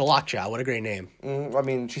gimmick there. The lockjaw, what a great name. I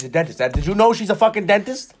mean, she's a dentist. Did you know she's a fucking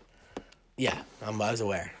dentist? Yeah, I was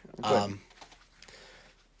aware. Good.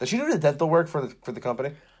 Does she do the dental work for the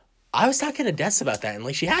company? I was talking to Des about that, and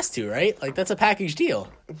like she has to, right? Like that's a package deal.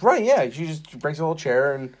 Right, yeah. She just brings a little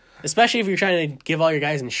chair and Especially if you're trying to give all your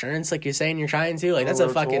guys insurance, like you're saying you're trying to. Like that's a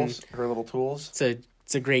fucking tools, her little tools.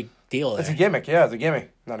 It's a great deal. It's There. a gimmick, yeah. It's a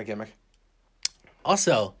gimmick, not a gimmick.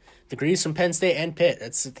 Also, degrees from Penn State and Pitt.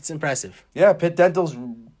 That's impressive. Yeah, Pitt Dental's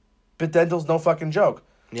no fucking joke.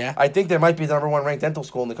 Yeah. I think there might be the number 1 ranked dental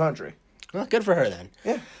school in the country. Well, good for her then.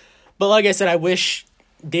 Yeah. But like I said, I wish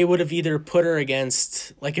they would have either put her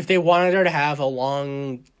against, like if they wanted her to have a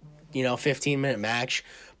long, 15-minute match,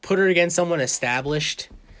 put her against someone established,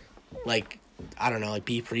 like, I don't know, like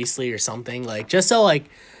B. Priestley or something. Like, just so like,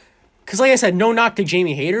 because like I said, no knock to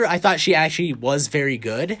Jamie Hayter. I thought she actually was very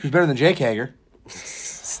good. She's better than Jake Hager.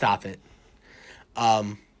 Stop it.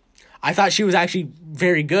 I thought she was actually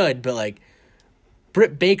very good, but like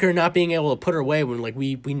Britt Baker not being able to put her away when like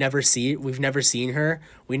we've never seen her.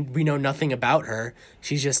 We know nothing about her.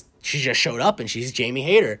 She just showed up and she's Jamie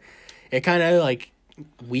Hayter. It kind of like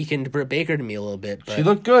weakened Britt Baker to me a little bit, but She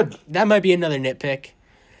looked good. that might be another nitpick.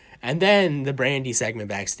 And then the Brandy segment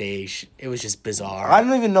backstage, it was just bizarre. I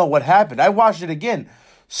don't even know what happened. I watched it again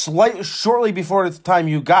shortly before the time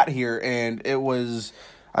you got here, and it was.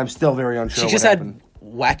 I'm still very unsure. She just what had happened.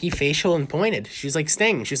 wacky facial and pointed. She's like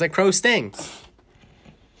Sting. She's like Crow Sting.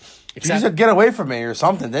 She just said, "Get away from me" or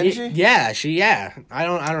something, didn't she? Yeah. I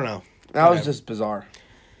don't know. That was just bizarre.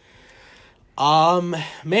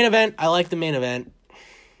 Main event. I like the main event.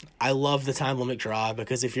 I love the time limit draw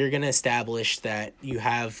because if you're going to establish that you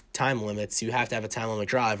have time limits, you have to have a time limit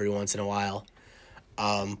draw every once in a while.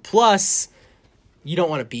 Plus, you don't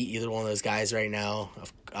want to beat either one of those guys right now.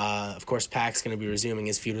 Of course, Pac's going to be resuming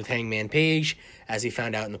his feud with Hangman Page, as he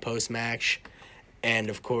found out in the post-match.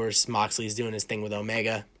 And, of course, Moxley's doing his thing with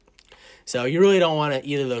Omega. So you really don't want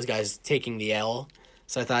either of those guys taking the L.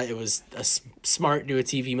 So I thought it was smart to do a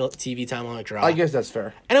TV time limit draw. I guess that's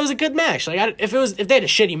fair. And it was a good match. Like if they had a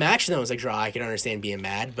shitty match, then it was like draw. I could understand being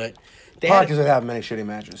mad, but Probably because they have many shitty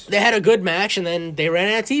matches. they had a good match, and then they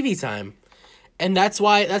ran out of TV time, and that's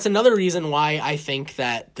another reason why I think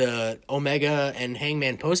that the Omega and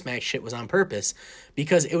Hangman post match shit was on purpose,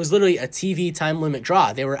 because it was literally a TV time limit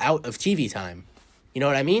draw. They were out of TV time. You know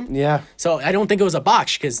what I mean? Yeah. So I don't think it was a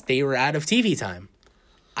botch because they were out of TV time.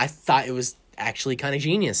 I thought it was actually kind of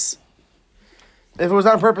genius. If it was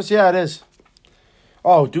on purpose, yeah, it is.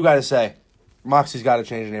 Oh, do gotta say, Moxie's got to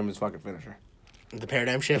change the name of his fucking finisher. The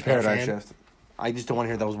paradigm shift. Paradigm fan. shift. I just don't want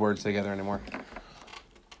to hear those words together anymore.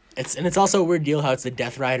 It's also a weird deal how it's the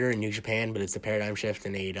Death Rider in New Japan, but it's the paradigm shift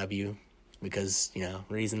in AEW because,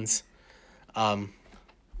 reasons.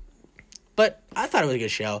 But I thought it was a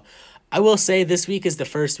good show. I will say this week is the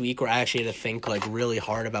first week where I actually had to think like really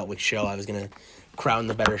hard about which show I was going to crown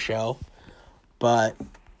the better show. But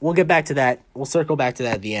we'll get back to that. We'll circle back to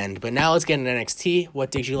that at the end. But now let's get into NXT.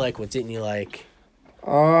 What did you like? What didn't you like?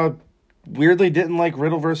 Weirdly didn't like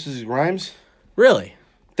Riddle versus Grimes. Really?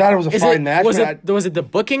 Thought it was a fine match. Was it the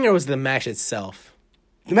booking or was it the match itself?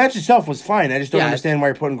 The match itself was fine. I just don't Yeah. understand why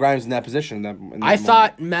you're putting Grimes in that position. I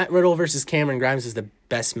thought Matt Riddle versus Cameron Grimes was the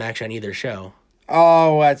best match on either show.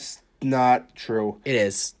 Oh, that's not true. It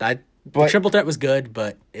is. The But- triple threat was good,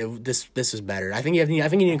 but this was better. I think you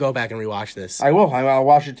need to go back and rewatch this. I will. I'll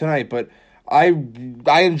watch it tonight. But I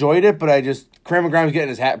enjoyed it. But Cameron Grimes getting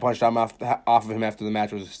his hat punched off of him after the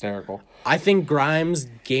match was hysterical. I think Grimes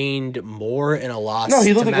gained more in a loss. No,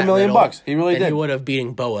 he looked to like Matt $1 million Riddle bucks. He really than did. He would have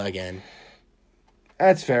beating Boa again.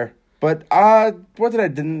 That's fair. But what did I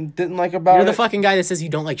didn't like about You're it? the fucking guy that saes you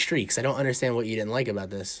don't like streaks. I don't understand what you didn't like about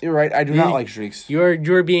this. You're right. I do not like streaks.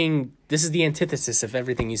 You're being. This is the antithesis of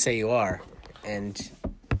everything you say you are, and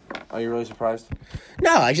Are you really surprised?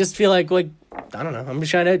 no, I just feel like I don't know. I'm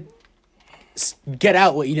just trying to get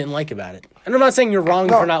out what you didn't like about it, and I'm not saying you're wrong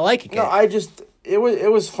for not liking No, it. it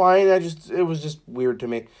was fine. It was just weird to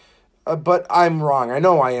me. But I'm wrong. I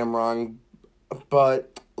know I am wrong.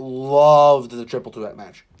 But loved the triple threat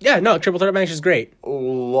match. Yeah, no, triple threat match is great.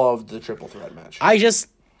 Loved the triple threat match.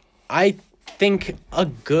 I think a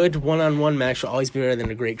good one-on-one match will always be better than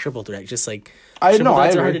a great triple threat. Just like I triple know, I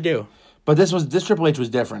threats are agree. hard to do. But this Triple H was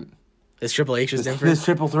different. This Triple H is different. This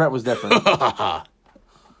triple threat was different.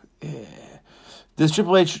 Yeah. This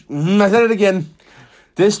Triple H. I said it again.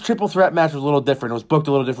 This triple threat match was a little different. It was booked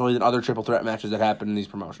a little differently than other triple threat matches that happened in these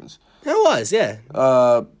promotions. It was,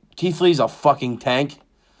 yeah. Keith Lee's a fucking tank.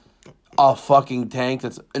 A fucking tank.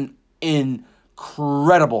 That's an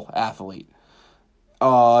incredible athlete.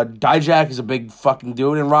 Dijak is a big fucking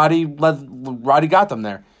dude, and Roddy got them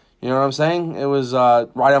there. You know what I'm saying? It was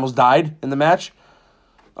Roddy almost died in the match.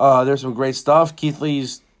 There's some great stuff. Keith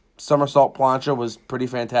Lee's somersault plancha was pretty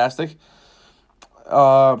fantastic.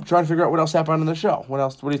 Trying to figure out what else happened on the show.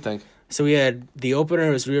 What do you think? So we had the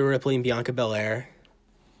opener was Rhea Ripley and Bianca Belair.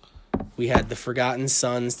 We had the Forgotten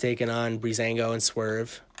Sons taking on Breezango and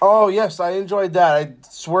Swerve. Oh, yes, I enjoyed that.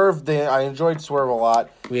 I enjoyed Swerve a lot.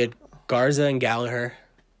 We had Garza and Gallagher.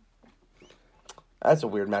 That's a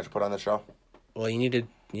weird match to put on the show. Well, you need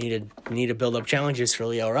to build up challenges for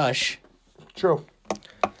Leo Rush. True.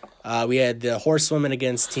 We had the Horsewomen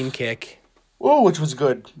against Team Kick. Oh, which was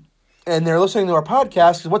good. And they're listening to our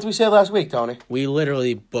podcast. 'Cause what did we say last week, Tony? We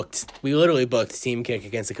literally booked Team Kick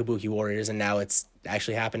against the Kabuki Warriors, and now it's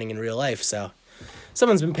actually happening in real life. So,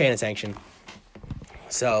 someone's been paying attention.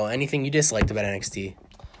 So, anything you disliked about NXT?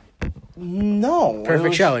 No.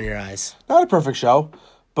 Perfect show in your eyes. Not a perfect show,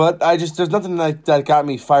 but there's nothing that got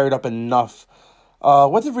me fired up enough.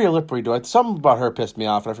 What did Rhea Ripley do? Something about her pissed me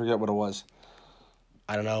off, and I forget what it was.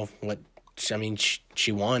 I don't know what. I mean,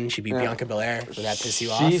 she won. She beat Bianca Belair. Would that piss you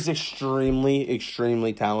off? She's extremely,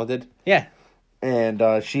 extremely talented. Yeah. And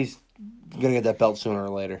she's going to get that belt sooner or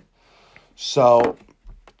later. So,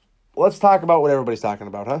 let's talk about what everybody's talking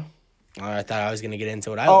about, huh? I thought I was going to get into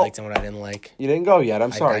what I liked and what I didn't like. You didn't go yet.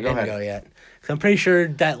 I'm sorry. I go didn't ahead. go yet. I'm pretty sure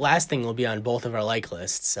that last thing will be on both of our like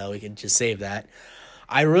lists, so we can just save that.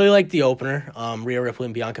 I really liked the opener. Rhea Ripley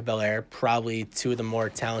and Bianca Belair, probably two of the more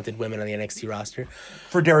talented women on the NXT roster.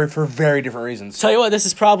 For very different reasons. Tell you what, this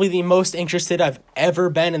is probably the most interested I've ever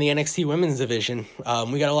been in the NXT women's division.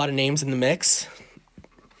 We got a lot of names in the mix.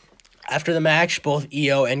 After the match, both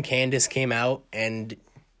Io and Candice came out, and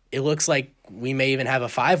it looks like we may even have a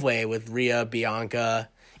 5-way with Rhea, Bianca,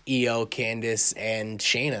 Io, Candice, and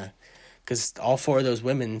Shayna. Because all four of those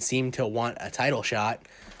women seem to want a title shot.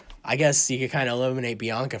 I guess you could kind of eliminate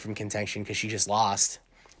Bianca from contention because she just lost.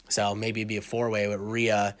 So maybe it'd be a 4-way with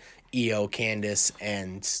Rhea, Io, Candice,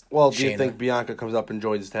 and Well, do Shayna. you think Bianca comes up and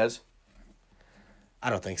joins Tez?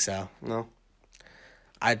 I don't think so. No.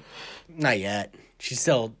 Not yet. She's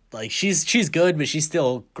still she's good, but she's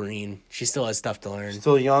still green. She still has stuff to learn.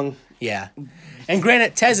 Still young. Yeah. And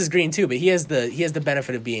granted, Tez is green too, but he has the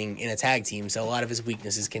benefit of being in a tag team, so a lot of his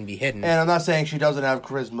weaknesses can be hidden. And I'm not saying she doesn't have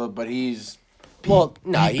charisma, but he he's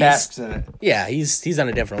basks in it. Yeah, he's on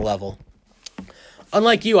a different level.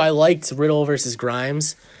 Unlike you, I liked Riddle versus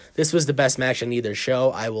Grimes. This was the best match on either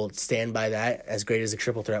show. I will stand by that, as great as the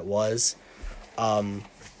triple threat was.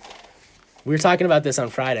 We were talking about this on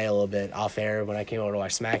Friday a little bit off air when I came over to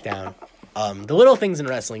watch SmackDown. The little things in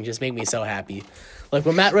wrestling just make me so happy. Like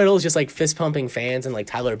when Matt Riddle is just like fist pumping fans and like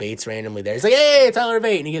Tyler Bates randomly there. He's like, "Hey, Tyler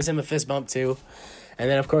Bates," and he gives him a fist bump too. And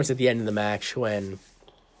then of course at the end of the match when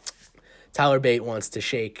Tyler Bate wants to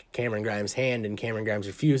shake Cameron Grimes' hand, and Cameron Grimes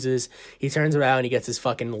refuses. He turns around, he gets his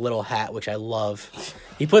fucking little hat, which I love.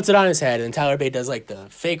 He puts it on his head, and Tyler Bate does like the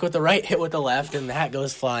fake with the right, hit with the left, and the hat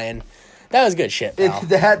goes flying. That was good shit, pal.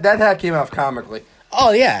 That hat came off comically.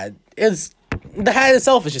 Oh, yeah. The hat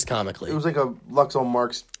itself is just comically. It was like a Luxo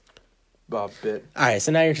Marks bit. All right,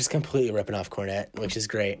 so now you're just completely ripping off Cornette, which is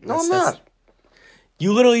great. No, I'm not.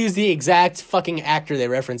 You literally use the exact fucking actor they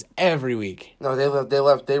reference every week. No, they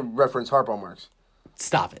reference Harpo Marx.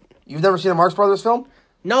 Stop it. You've never seen a Marx Brothers film?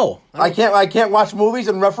 No. I can't watch movies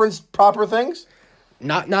and reference proper things?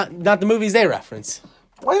 Not the movies they reference.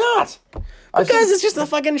 Why not? Because it's just a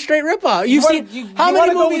fucking straight ripoff. You've seen how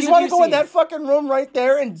many movies you want to go seen? in that fucking room right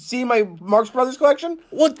there and see my Marx Brothers collection?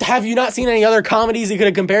 Well, have you not seen any other comedies you could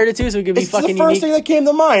have compared it to so it could be It's fucking the first unique? thing that came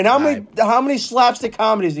to mind. How many slapstick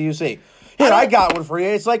comedies do you see? Here, I got one for you.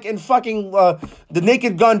 It's like in fucking The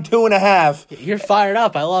Naked Gun 2.5. You're fired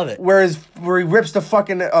up. I love it. Where he rips the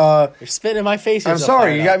fucking. You're spitting in my face. I'm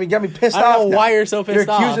sorry, you got me pissed off. I don't know now. why you're so pissed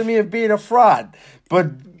off. You're accusing me of being a fraud,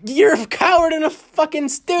 but You're a coward and a fucking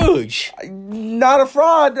stooge. not a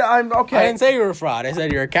fraud. I'm okay. I didn't say you were a fraud. I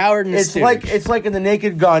said you're a coward and a stooge. It's like in The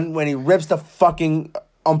Naked Gun when he rips the fucking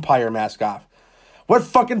umpire mask off. What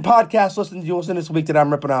fucking podcast did you listen this week that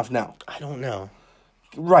I'm ripping off now? I don't know.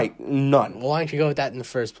 Right, none. Well, why don't you go with that in the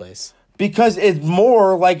first place? Because it's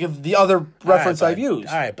more like if the other reference All right, I've used.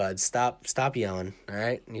 All right, bud. Stop yelling. All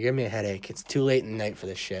right? You're giving me a headache. It's too late in the night for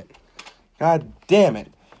this shit. God damn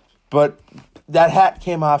it. But that hat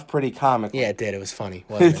came off pretty comically. Yeah, it did. It was funny.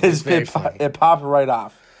 It was very funny. It popped right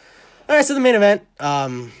off. All right, so the main event.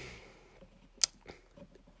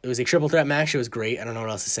 It was a triple threat match. It was great. I don't know what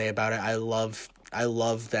else to say about it. I love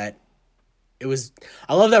that.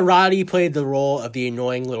 I love that Roddy played the role of the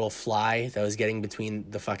annoying little fly that was getting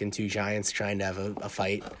between the fucking two giants trying to have a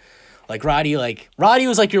fight. Roddy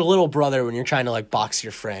was like your little brother when you're trying to like box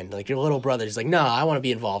your friend. Like your little brother's like, no, I want to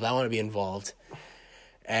be involved.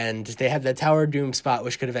 And they had that Tower of Doom spot,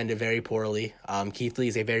 which could have ended very poorly. Keith Lee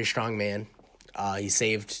is a very strong man. He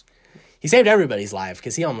saved He saved everybody's life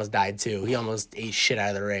because he almost died too. He almost ate shit out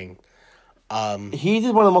of the ring. He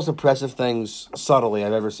did one of the most impressive things, subtly,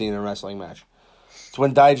 I've ever seen in a wrestling match. It's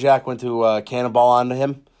when Dijak went to cannonball onto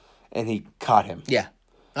him, and he caught him. Yeah.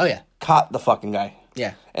 Oh, yeah. Caught the fucking guy.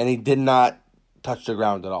 Yeah. And he did not touch the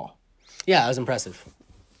ground at all. Yeah, that was impressive.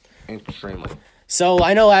 Extremely. So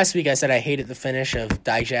I know last week I said I hated the finish of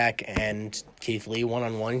Dijak and Keith Lee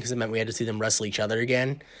one-on-one because it meant we had to see them wrestle each other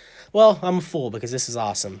again. Well, I'm a fool because this is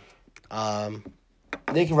awesome.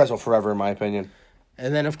 They can wrestle forever, in my opinion.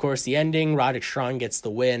 And then, of course, the ending, Roderick Strong gets the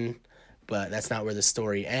win, but that's not where the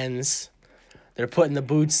story ends. They're putting the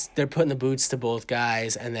boots to both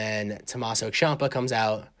guys, and then Tommaso Ciampa comes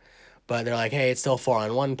out, but they're like, hey, it's still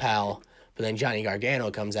 4-on-1, pal. But then Johnny Gargano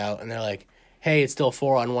comes out, and they're like, hey, it's still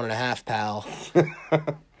 4-on-1.5, pal.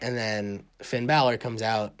 And then Finn Balor comes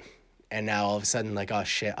out, and now all of a sudden, like, oh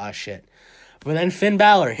shit. But then Finn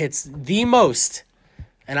Balor hits the most,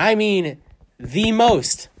 and I mean the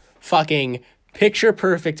most, fucking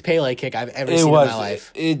picture-perfect Pele kick I've ever seen in my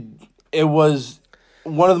life. It was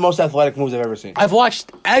one of the most athletic moves I've ever seen. I've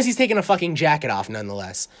watched, as he's taking a fucking jacket off,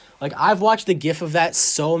 nonetheless. Like, I've watched the gif of that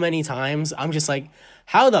so many times. I'm just like,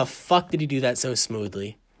 how the fuck did he do that so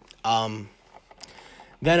smoothly?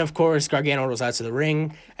 Then, of course, Gargano rolls out to the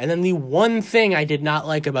ring. And then the one thing I did not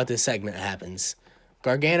like about this segment happens.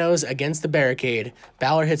 Gargano's against the barricade.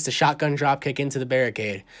 Balor hits the shotgun dropkick into the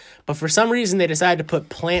barricade. But for some reason, they decided to put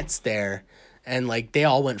plants there. And, like, they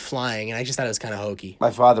all went flying. And I just thought it was kind of hokey.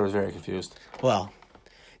 My father was very confused. Well,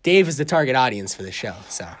 Dave is the target audience for the show,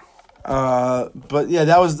 so. But yeah,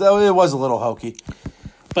 it was a little hokey.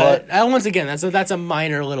 But once again, that's a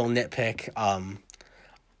minor little nitpick.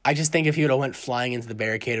 I just think if he would have went flying into the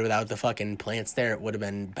barricade without the fucking plants there, it would have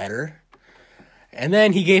been better. And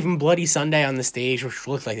then he gave him Bloody Sunday on the stage, which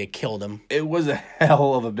looked like they killed him. It was a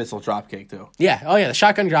hell of a Bissell dropkick, too. Yeah, oh yeah, the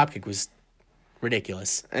shotgun dropkick was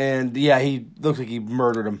ridiculous. And yeah, he looked like he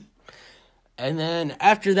murdered him. And then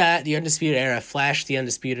after that, the Undisputed Era flashed the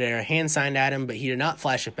Undisputed Era hand signed at him, but he did not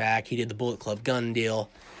flash it back. He did the Bullet Club gun deal.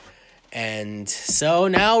 And so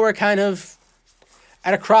now we're kind of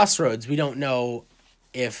at a crossroads. We don't know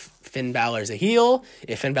if Finn Balor's a heel,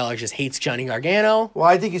 if Finn Balor just hates Johnny Gargano. Well,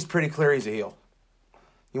 I think it's pretty clear he's a heel.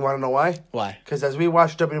 You want to know why? Why? Because as we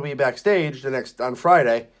watched WWE Backstage on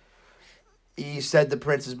Friday, he said the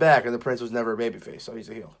Prince is back, and the Prince was never a babyface, so he's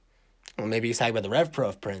a heel. Well, maybe he's talking about the Rev Pro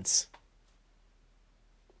of Prince.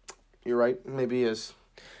 You're right. Maybe he is.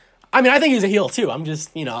 I mean, I think he's a heel too. I'm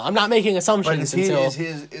just, I'm not making assumptions But until.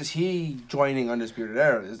 Is he joining Undisputed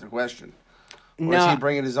Era? Is the question. Or No. is he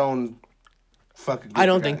bringing his own fucking? Group I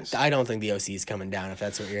don't of think guys? the OC is coming down. If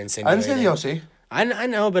that's what you're I insinuating. understand the OC. I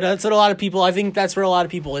know, but that's what a lot of people. I think that's where a lot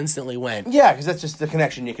of people instantly went. Yeah, because that's just the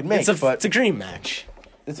connection you can make. It's a dream match.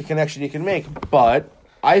 It's a connection you can make. But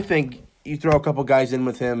I think you throw a couple guys in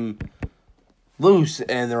with him loose,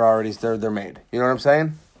 and they're made. You know what I'm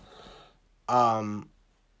saying? I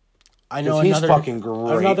know he's fucking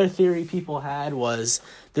great. Another theory people had was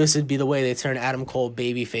this would be the way they turn Adam Cole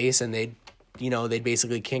babyface, and they'd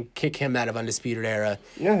basically kick him out of Undisputed Era.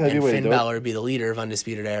 Yeah, that'd be and a way to Finn do it. Balor would be the leader of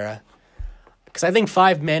Undisputed Era. Because I think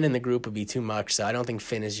 5 men in the group would be too much, so I don't think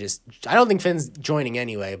Finn's joining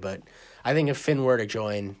anyway, but I think if Finn were to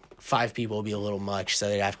join, 5 people would be a little much, so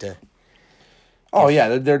they'd have to. Oh,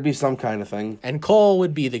 yeah, there'd be some kind of thing. And Cole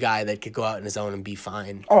would be the guy that could go out on his own and be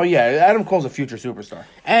fine. Oh, yeah, Adam Cole's a future superstar.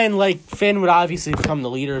 And, Finn would obviously become the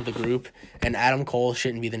leader of the group, and Adam Cole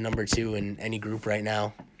shouldn't be the number 2 in any group right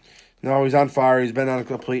now. No, he's on fire. He's been on a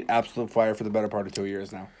complete, absolute fire for the better part of 2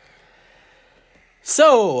 years now.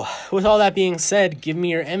 So, with all that being said, give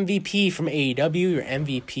me your MVP from AEW, your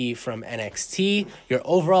MVP from NXT, your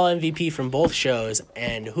overall MVP from both shows,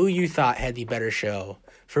 and who you thought had the better show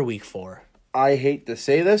for Week 4. I hate to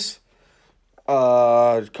say this.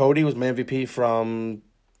 Cody was my MVP from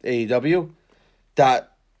AEW.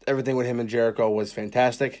 Everything with him and Jericho was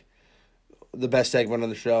fantastic. The best segment on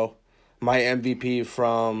the show. My MVP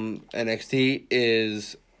from NXT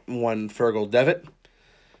is one Fergal Devitt.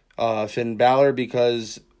 Finn Balor,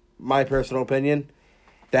 because my personal opinion,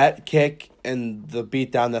 that kick and the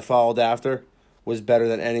beatdown that followed after was better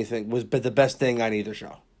than anything. Was the best thing on either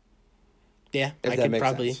show. Yeah, If I that could makes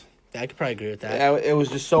probably sense. agree with that. It was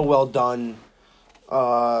just so well done.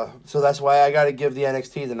 So that's why I got to give the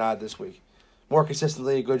NXT the nod this week. More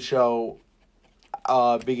consistently, a good show.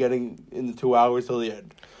 Beginning in the 2 hours till the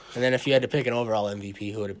end. And then if you had to pick an overall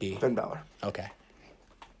MVP, who would it be? Finn Balor. Okay.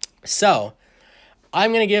 So,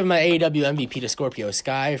 I'm going to give my AEW MVP to Scorpio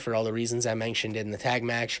Sky for all the reasons I mentioned in the tag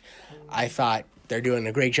match. I thought they're doing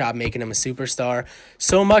a great job making him a superstar.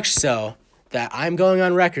 So much so that I'm going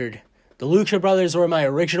on record The Lucha Brothers were my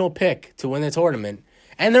original pick to win the tournament,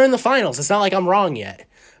 and they're in the finals. It's not like I'm wrong yet.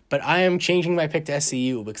 But I am changing my pick to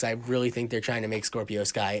SCU because I really think they're trying to make Scorpio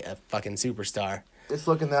Sky a fucking superstar. It's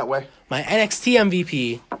looking that way. My NXT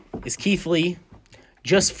MVP is Keith Lee,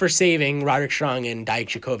 just for saving Roderick Strong and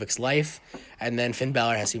Dijakovic's life. And then Finn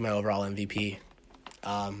Balor has to be my overall MVP.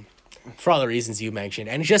 For all the reasons you mentioned.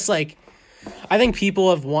 And it's just like, I think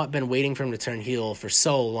people have been waiting for him to turn heel for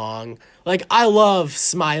so long. Like, I love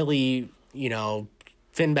smiley,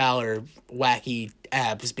 Finn Balor, wacky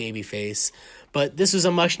abs babyface. But this was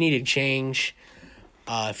a much-needed change.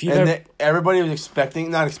 Everybody was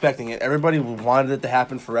not expecting it. Everybody wanted it to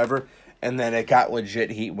happen forever, and then it got legit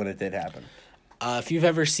heat when it did happen. If you've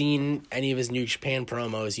ever seen any of his New Japan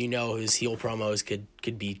promos, you know his heel promos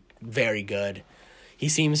could be very good. He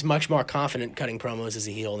seems much more confident cutting promos as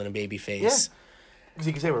a heel than a babyface. Yeah, because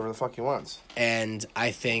he can say whatever the fuck he wants. And I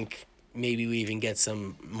think maybe we even get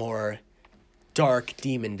some more dark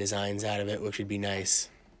demon designs out of it, which would be nice.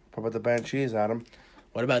 What about the Banshees, Adam?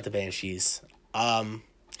 What about the Banshees? And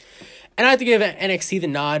I have to give NXT the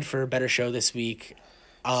nod for a better show this week.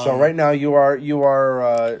 So right now you are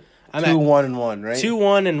 2-1-1, right?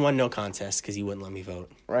 2-1 and 1 no contest because you wouldn't let me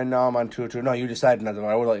vote. Right now I'm on 2-2. No, you decided not to vote.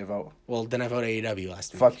 I would let you vote. Well, then I vote AEW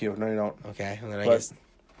last week. Fuck you. No, you don't. Okay, and then I guess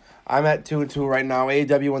I'm at 2-2 right now.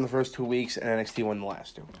 AEW won the first 2 weeks, and NXT won the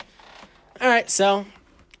last 2. All right, so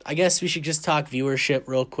I guess we should just talk viewership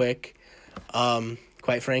real quick.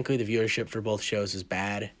 Quite frankly, the viewership for both shows was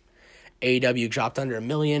bad. AEW dropped under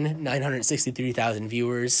 1,963,000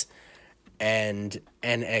 viewers, and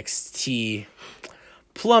NXT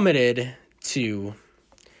plummeted to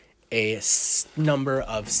a number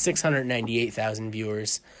of 698,000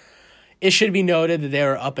 viewers. It should be noted that they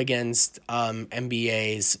were up against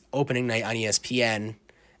NBA's opening night on ESPN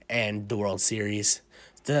and the World Series.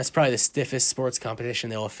 So that's probably the stiffest sports competition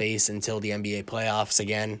they will face until the NBA playoffs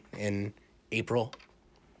again in April.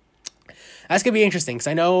 That's going to be interesting because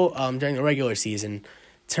I know during the regular season,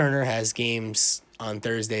 Turner has games on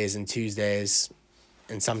Thursdays and Tuesdays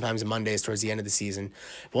and sometimes Mondays towards the end of the season.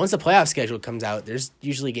 But once the playoff schedule comes out, there's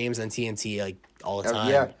usually games on TNT like all the time.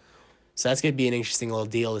 Yeah. So that's going to be an interesting little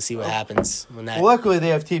deal to see what happens when that... Well, luckily they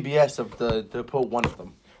have TBS to put one of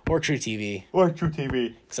them. Or True TV.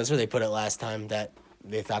 Because that's where they put it last time, that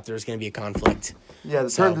they thought there was going to be a conflict. Yeah,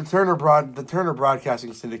 the Turner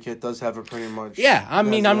Broadcasting Syndicate does have a pretty much. Yeah, I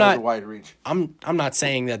mean, I'm not wide reach. I'm not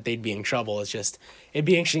saying that they'd be in trouble. It's just it'd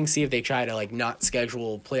be interesting to see if they try to like not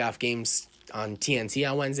schedule playoff games on TNT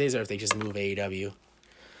on Wednesdays, or if they just move AEW.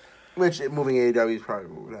 Which moving AEW is probably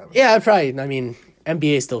what would happen. Yeah, probably. I mean,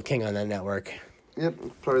 NBA is still king on that network. Yep,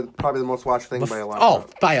 probably the most watched thing by a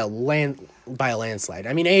lot. By a landslide.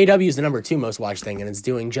 I mean, AEW is the number 2 most watched thing, and it's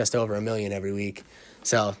doing just over 1 million every week.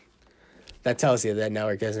 So that tells you that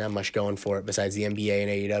network doesn't have much going for it besides the NBA and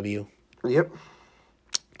AEW. Yep.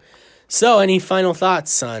 So, any final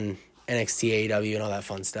thoughts on NXT, AEW, and all that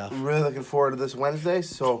fun stuff? I'm really looking forward to this Wednesday,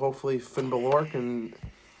 so hopefully Finn Balor can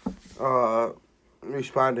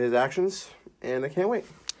respond to his actions, and I can't wait.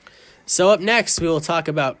 So up next, we will talk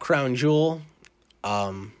about Crown Jewel.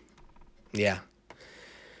 Yeah.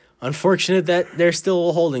 Unfortunate that they're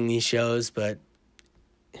still holding these shows, but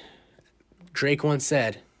Drake once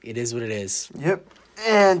said, it is what it is. Yep.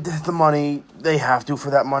 And the money, they have to for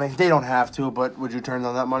that money. They don't have to, but would you turn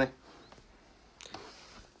down that money?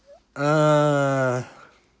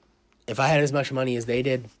 If I had as much money as they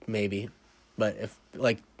did, maybe. But if,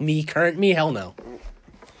 current me, hell no.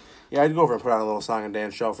 Yeah, I'd go over and put on a little song and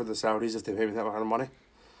dance show for the Saudis if they pay me that amount of money.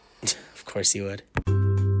 Of course you would.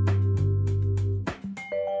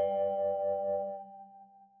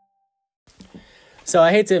 So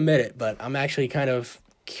I hate to admit it, but I'm actually kind of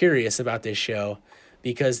curious about this show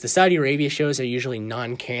because the Saudi Arabia shows are usually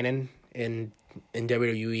non-canon in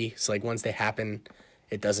WWE. So once they happen,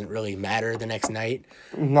 it doesn't really matter the next night.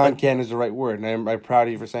 Non-canon is the right word, and I'm proud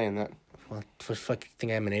of you for saying that. Well, fuck,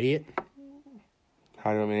 think I'm an idiot?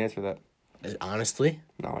 How do you want me to answer that? Honestly?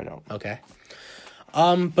 No, I don't. Okay.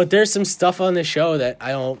 But there's some stuff on the show that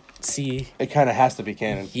I don't see. It kind of has to be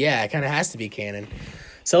canon. Yeah, it kind of has to be canon.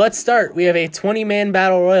 So let's start. We have a 20-man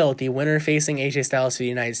battle royal with the winner facing AJ Styles for the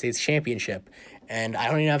United States Championship. And I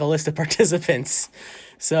don't even have a list of participants.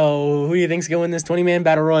 So who do you think's going to win this 20-man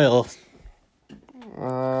battle royal?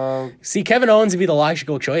 See, Kevin Owens would be the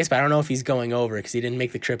logical choice, but I don't know if he's going over because he didn't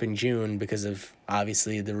make the trip in June because of,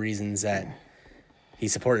 obviously, the reasons that he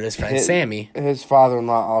supported his friend Sammy. His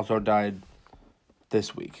father-in-law also died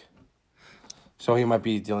this week. So he might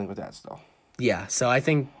be dealing with that still. Yeah, so I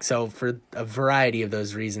think, for a variety of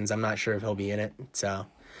those reasons, I'm not sure if he'll be in it. So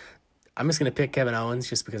I'm just gonna pick Kevin Owens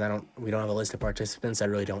just because we don't have a list of participants. I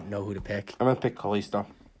really don't know who to pick. I'm gonna pick Kalisto.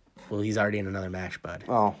 Well, he's already in another match, bud.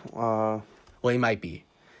 Oh, Well, he might be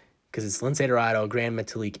because it's Lince Dorado, Grand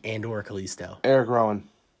Metalik, and/or Kalisto. Eric Rowan.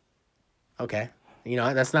 Okay,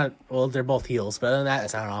 that's not. Well, they're both heels, but other than that,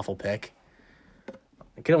 that's not an awful pick.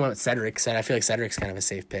 I could have went with Cedric. I feel like Cedric's kind of a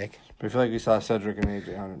safe pick. I feel like we saw Cedric and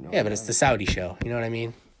AJ. I don't know. Yeah, but it's the Saudi show. You know what I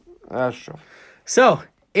mean? That's true. So,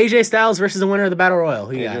 AJ Styles versus the winner of the Battle Royal.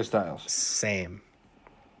 Who you AJ got? Styles. Same.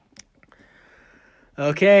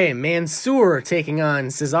 Okay, Mansoor taking on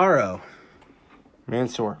Cesaro.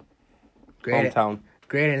 Mansoor. Great, Hometown.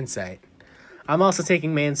 great insight. I'm also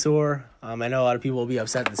taking Mansoor. I know a lot of people will be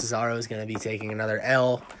upset that Cesaro is going to be taking another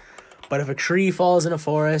L. But if a tree falls in a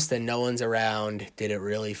forest and no one's around, did it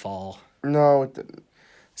really fall? No, it didn't.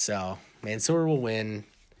 So, Mansoor will win.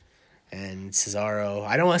 And Cesaro,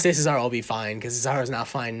 I don't want to say Cesaro will be fine because Cesaro's not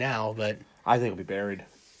fine now, but I think it'll be buried.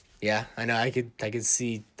 yeah, I know. I could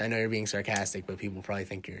see. I know you're being sarcastic, but people probably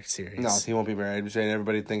think you're serious. No, he won't be buried. I'm saying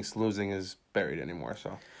everybody thinks losing is buried anymore,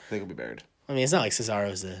 so I think it'll be buried. I mean, it's not like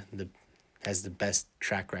Cesaro's has the best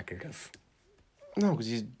track record of. No,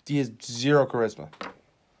 because he has zero charisma.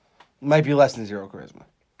 Might be less than zero charisma.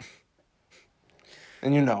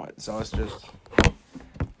 And you know it, so it's just...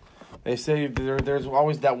 They say there's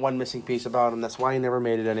always that one missing piece about him. That's why he never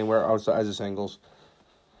made it anywhere outside as a singles.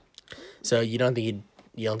 So you don't think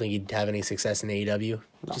he'd have any success in AEW?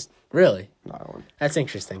 No. Just really? No, I wouldn't. That's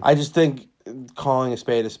interesting. I just think calling a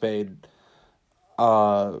spade,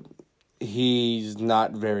 he's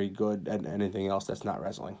not very good at anything else that's not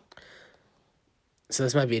wrestling. So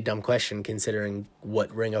this might be a dumb question considering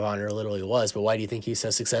what Ring of Honor literally was, but why do you think he's so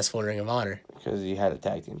successful in Ring of Honor? Because he had a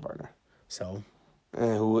tag team partner. So,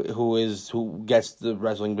 who gets the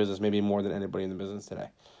wrestling business maybe more than anybody in the business today.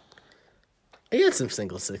 he had some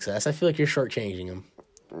single success. I feel like you're shortchanging him.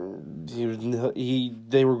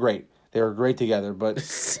 They were great. They were great together, but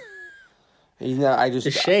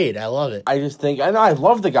The shade, I love it. I just think I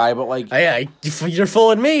love the guy, but like Oh, yeah, you're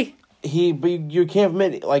fooling me. but you can't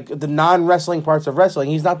admit like the non-wrestling parts of wrestling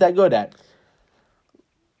he's not that good at.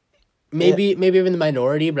 Maybe even the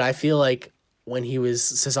minority, but I feel like when he was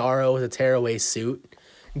Cesaro with a tearaway suit,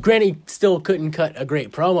 granted he still couldn't cut a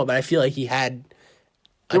great promo, but I feel like he had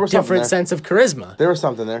a different sense of charisma. There was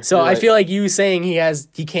something there. So I feel like you saying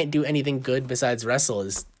he can't do anything good besides wrestle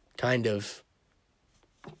is kind of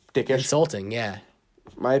dickish. insulting. Yeah,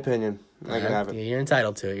 My opinion. I can have it. You're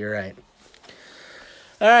entitled to it. You're right.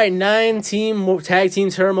 All right, 9-team tag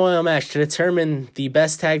team turmoil match to determine the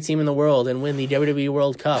best tag team in the world and win the WWE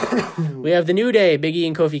World Cup. We have the New Day, Big E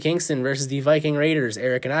and Kofi Kingston versus the Viking Raiders,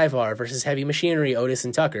 Eric and Ivar versus Heavy Machinery, Otis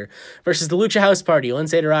and Tucker versus the Lucha House Party,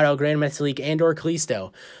 Lince Dorado, Grand Metalik, and/or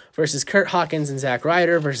Kalisto versus Kurt Hawkins and Zack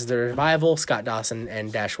Ryder versus the Revival, Scott Dawson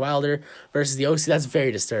and Dash Wilder versus the OC. That's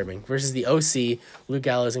very disturbing. Versus the OC, Luke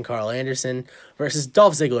Gallows and Carl Anderson versus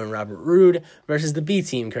Dolph Ziggler and Robert Roode versus the B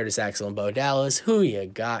Team, Curtis Axel and Bo Dallas. Who you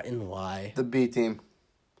got and why? The B team.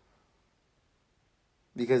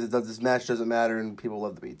 Because this match doesn't matter and people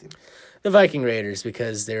love the B team. The Viking Raiders,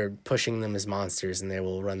 because they're pushing them as monsters and they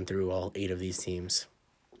will run through all 8 of these teams.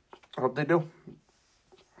 I hope they do.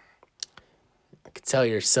 I could tell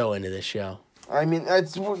you're so into this show. I mean,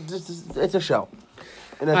 it's a show.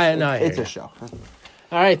 And it's a show.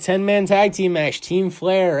 All right, 10-man tag team match. Team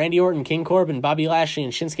Flair, Randy Orton, King Corbin, Bobby Lashley,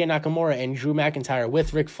 and Shinsuke Nakamura, and Drew McIntyre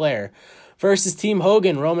with Ric Flair. Versus Team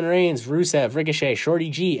Hogan, Roman Reigns, Rusev, Ricochet, Shorty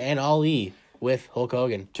G, and Ali with Hulk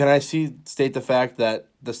Hogan. Can I state the fact that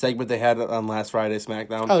the segment they had on last Friday's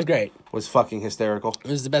SmackDown That was great. was fucking hysterical? It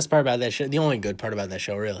was the best part about that show. The only good part about that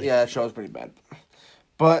show, really. Yeah, that show was pretty bad.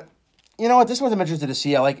 But, you know what? This was I'm interested to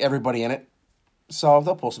see. I like everybody in it. So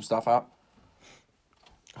they'll pull some stuff out.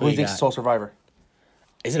 Who do you think's Sole Survivor?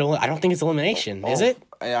 Is it? I don't think it's elimination. Is it?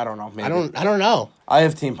 I don't know. Maybe. I don't know. I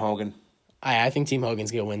have Team Hogan. I think Team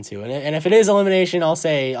Hogan's gonna win too. And if it is elimination, I'll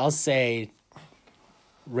say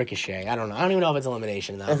Ricochet. I don't know. I don't even know if it's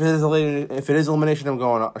elimination though. If it is elimination, I'm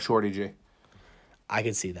going Shorty G. I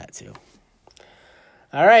could see that too.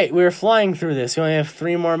 All right, we're flying through this. We only have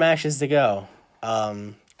 3 more matches to go.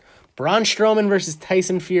 Braun Strowman versus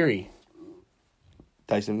Tyson Fury.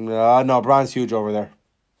 Tyson. No, Braun's huge over there.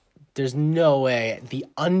 There's no way the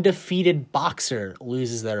undefeated boxer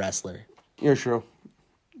loses their wrestler. You're true.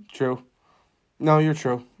 True. No, you're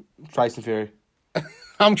true. Tyson Fury.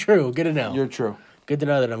 I'm true. Good to know. You're true. Good to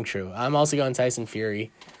know that I'm true. I'm also going Tyson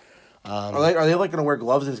Fury. Are they like going to wear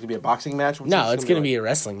gloves and it's going to be a boxing match? No, it's going to be a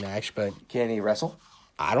wrestling match, but... Can he wrestle?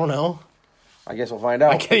 I don't know. I guess we'll find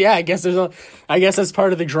out. I guess that's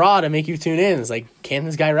part of the draw to make you tune in. It's like, can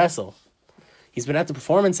this guy wrestle? He's been at the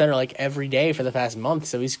Performance Center like every day for the past month,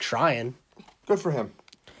 so he's trying. Good for him.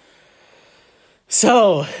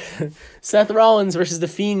 So, Seth Rollins versus The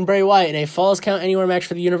Fiend Bray Wyatt in a Falls Count Anywhere match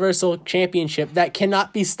for the Universal Championship that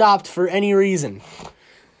cannot be stopped for any reason.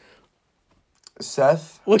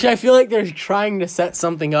 Seth? Which I feel like they're trying to set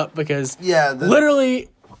something up because literally,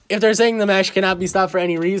 if they're saying the match cannot be stopped for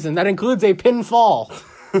any reason, that includes a pinfall.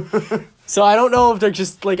 So I don't know if they're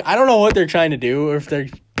just like, I don't know what they're trying to do, or if they're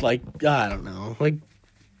like, I don't know. Like,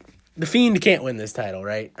 The Fiend can't win this title,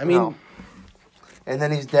 right? I mean, No. And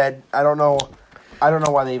then he's dead. I don't know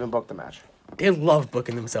why they even booked the match. they love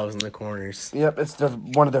booking themselves in the corners. Yep, it's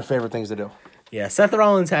one of their favorite things to do. Yeah, Seth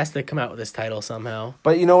Rollins has to come out with this title somehow.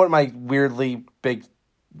 But you know what my weirdly big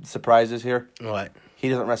surprise is here? What? He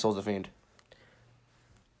doesn't wrestle as a Fiend.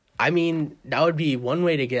 I mean, that would be one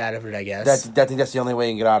way to get out of it, I guess. I think that's the only way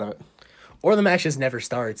you can get out of it. Or the match just never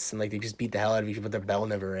starts, and like they just beat the hell out of each other, but their bell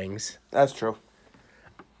never rings. That's true.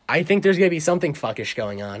 I think there's going to be something fuckish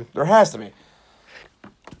going on. There has to be.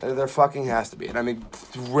 There fucking has to be. And I'm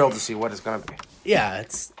thrilled to see what it's going to be. Yeah,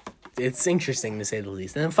 it's interesting to say the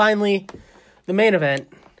least. And then finally, the main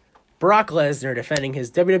event, Brock Lesnar defending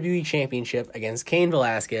his WWE Championship against Cain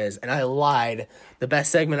Velasquez. And I lied. The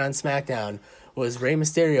best segment on SmackDown was Rey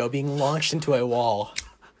Mysterio being launched into a wall.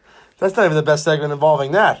 That's not even the best segment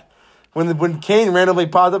involving that. When Kane randomly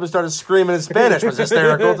popped up and started screaming in Spanish was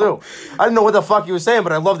hysterical too. I didn't know what the fuck he was saying,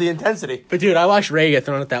 but I love the intensity. But dude, I watched Rey get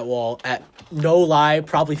thrown at that wall at, no lie,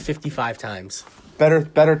 probably 55 times.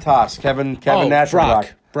 Better toss. Kevin Nash or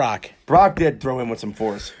Brock. Brock did throw him with some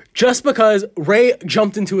force. Just because Rey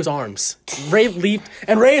jumped into his arms. Rey leaped,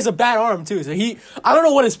 and Rey has a bad arm too, so I don't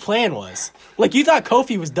know what his plan was. Like, you thought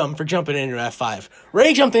Kofi was dumb for jumping into an F5.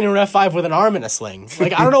 Rey jumped into an F5 with an arm in a sling.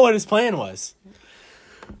 Like, I don't know what his plan was.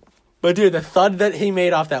 But dude, the thud that he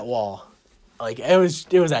made off that wall, like, it was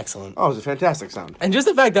excellent. Oh, it was a fantastic sound. And just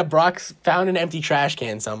the fact that Brock found an empty trash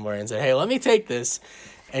can somewhere and said, hey, let me take this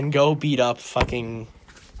and go beat up fucking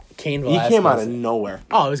Cain Velasquez. He came out of nowhere.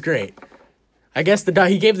 Oh, it was great. I guess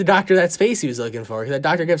he gave the doctor that space he was looking for, because that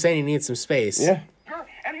doctor kept saying he needs some space. Yeah.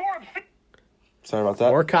 Sorry about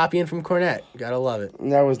that. Or copying from Cornette. Gotta love it.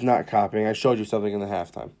 That was not copying. I showed you something in the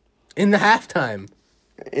halftime. In the halftime.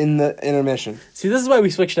 In the intermission. See, this is why we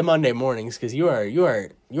switched to Monday mornings, because you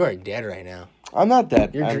are dead right now. I'm not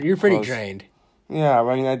dead. You're pretty drained. Yeah,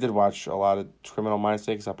 I mean, I did watch a lot of Criminal Minds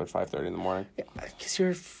Takes up at 5:30 in the morning. Because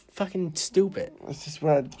you're fucking stupid. It's just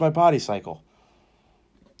it's my body cycle.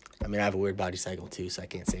 I mean, I have a weird body cycle too, so I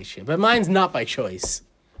can't say shit. But mine's not by choice.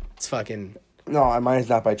 It's fucking... No, mine's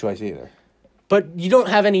not by choice either. But you don't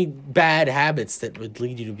have any bad habits that would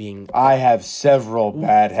lead you to being... I have several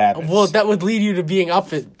bad habits. Well, that would lead you to being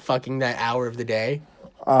up at fucking that hour of the day.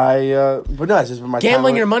 But no, it's just my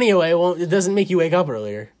Gambling your money away it doesn't make you wake up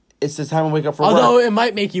earlier. It's the time I wake up for Although work. it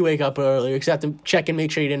might make you wake up earlier, except to check and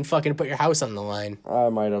make sure you didn't fucking put your house on the line. I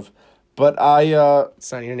might have. But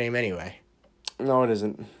It's not your name anyway. No, it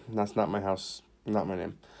isn't. That's not my house. Not my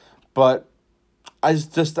name. But that's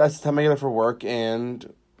the time I get up for work,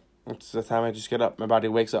 and it's the time I just get up. My body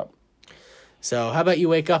wakes up. So how about you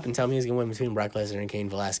wake up and tell me who's going to win between Brock Lesnar and Cain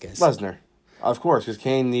Velasquez? Lesnar. Of course, because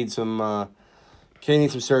Kane needs some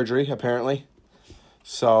surgery, apparently.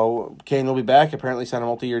 So Kane will be back. Apparently signed a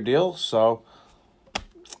multi-year deal. So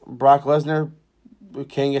Brock Lesnar,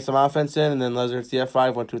 Kane gets some offense in, and then Lesnar hits the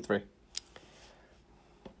F5, 1, 2, 3.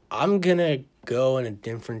 I'm going to go in a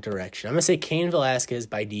different direction. I'm going to say Cain Velasquez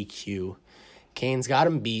by DQ. Kane's got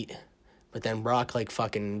him beat, but then Brock, like,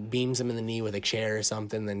 fucking beams him in the knee with a chair or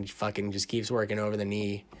something, then fucking just keeps working over the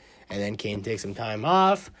knee, and then Kane takes some time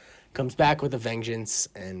off, comes back with a vengeance,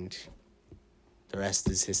 and the rest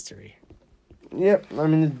is history. Yep. I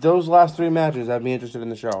mean, those last 3 matches, I'd be interested in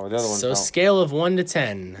the show. The other ones So don't. scale of 1 to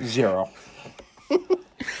 10. 0.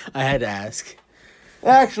 I had to ask.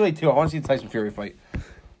 Actually, 2. I want to see the Tyson Fury fight.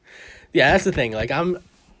 Yeah, that's the thing. Like, I'm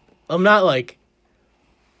not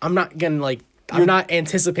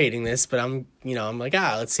anticipating this, but I'm like,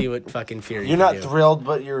 let's see what fucking Fury You're can not do. thrilled,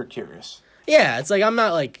 but you're curious. Yeah, it's like, I'm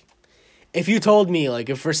not like, if you told me, like,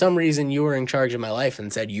 if for some reason you were in charge of my life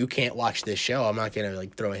and said, you can't watch this show, I'm not going to,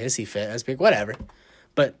 like, throw a hissy fit. I'd be like, whatever.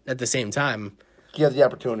 But at the same time, You have the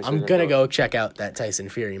opportunity. I'm going to go check out that Tyson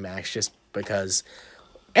Fury match just because.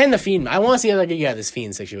 And the Fiend. I want to see how they can get out of this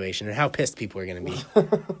Fiend situation and how pissed people are going to be.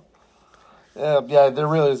 Yeah, there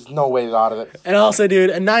really is no way out of it. And also, dude,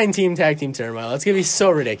 a 9-team tag team turmoil. It's going to be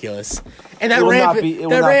so ridiculous. And that It will ramp, not be- it will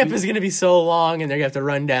that not ramp be- is going to be so long, and they're going to have to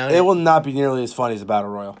run down. It will not be nearly as funny as the Battle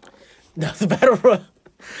Royal. No, the Battle Royal.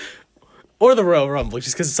 Or the Royal Rumble,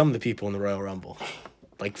 just because of some of the people in the Royal Rumble.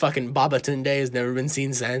 Like fucking Baba Tunde has never been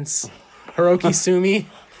seen since. Hiroki Sumi.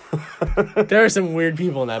 There are some weird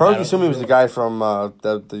people in that Hiroki battle. Sumi was the guy from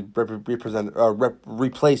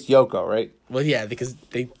replaced Yoko, right? Well, yeah, because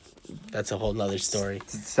that's a whole nother story.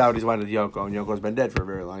 The Saudis wanted Yoko, and Yoko's been dead for a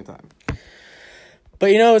very long time.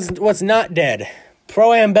 But you know what's not dead?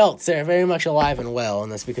 Pro-Am belts, they're very much alive and well,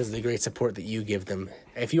 and that's because of the great support that you give them.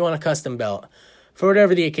 If you want a custom belt, for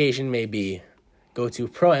whatever the occasion may be, go to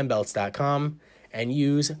proambelts.com and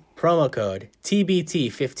use promo code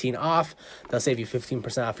TBT15 off. They'll save you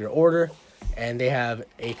 15% off your order, and they have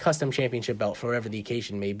a custom championship belt for whatever the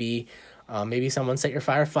occasion may be. Maybe someone set your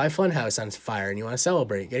Firefly Funhouse on fire and you want to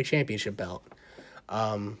celebrate, get a championship belt.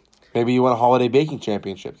 Maybe you want a holiday baking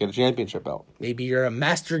championship, get a championship belt. Maybe you're a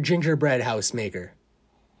master gingerbread house maker.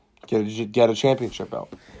 Get a championship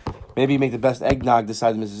belt. Maybe you make the best eggnog this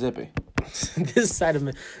side of Mississippi. This side of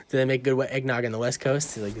do they make good eggnog on the West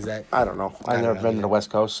Coast? Like, is that I don't know. I've never been to the West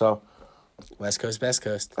Coast, so West Coast, best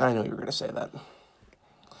coast? I know you were going to say that.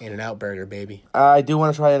 In-N-Out burger, baby. I do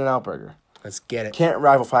want to try In-N-Out burger. Let's get it. Can't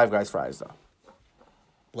rival Five Guys fries though.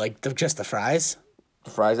 Like just the fries?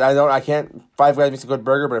 The fries, I can't. Five Guys makes a good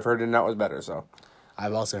burger, but I've heard In-N-Out was better. So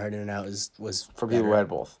I've also heard In-N-Out was for better. people who had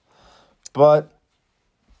both, but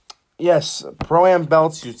yes, Pro-Am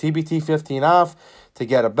belts. Use TBT 15 off to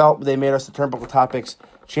get a belt. They made us the Turnbuckle Topics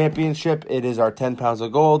Championship. It is our 10 pounds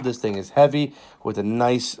of gold. This thing is heavy with a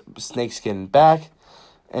nice snakeskin back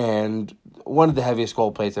and one of the heaviest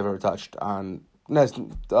gold plates I've ever touched on.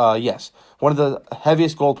 Yes, one of the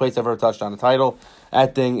heaviest gold plates I've ever touched on a title.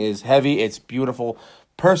 That thing is heavy. It's beautiful.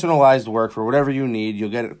 Personalized work for whatever you need. You'll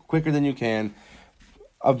get it quicker than you can.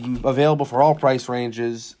 Available for all price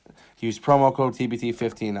ranges. Use promo code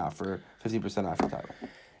TBT15 off for 50% off your title.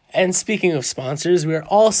 And speaking of sponsors, we're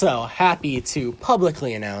also happy to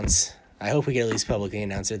publicly announce. I hope we get at least publicly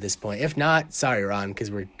announced at this point. If not, sorry, Ron,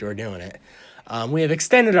 because we're doing it. We have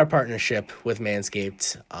extended our partnership with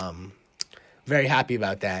Manscaped. Very happy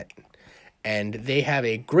about that. And they have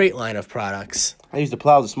a great line of products. I used the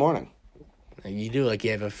plow this morning. You do like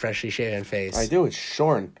you have a freshly shaven face. I do. It's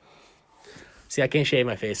shorn. See, I can't shave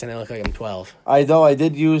my face, and I look like I'm 12. I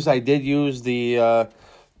did use the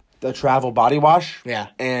travel body wash. Yeah.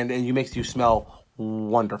 And it makes you smell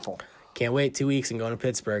wonderful. Can't wait 2 weeks and going to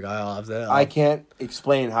Pittsburgh. I'll have the. I can't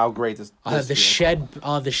explain how great this. I'll have the shed.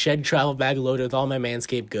 I'll have the shed travel bag loaded with all my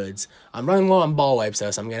Manscaped goods. I'm running low on ball wipes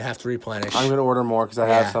though, so I'm gonna have to replenish. I'm gonna order more because I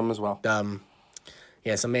have some as well.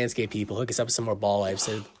 Yeah, some Manscaped people hook us up with some more ball wipes.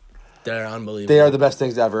 They're unbelievable. They are the best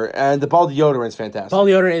things ever, and the ball deodorant is fantastic. Ball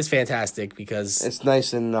deodorant is fantastic because it's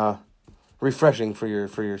nice and refreshing for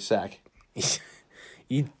your sack.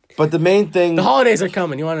 you. But the main thing... The holidays are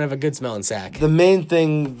coming. You want to have a good smelling sack. The main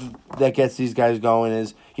thing that gets these guys going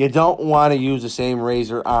is you don't want to use the same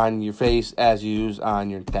razor on your face as you use on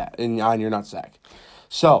your nutsack.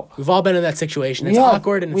 So... We've all been in that situation. It's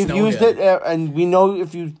awkward and it's no good. We've used it, and we know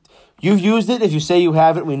if you've used it. If you say you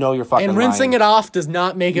haven't, we know you're fucking And rinsing lying. it off does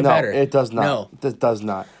not make it better. No, it does not. No. It does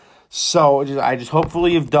not. So I just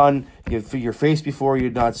hopefully you've done your face before your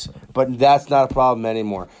nuts, but that's not a problem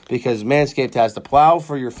anymore because Manscaped has the plow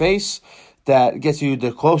for your face that gets you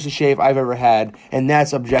the closest shave I've ever had, and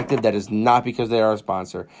that's objective. That is not because they are a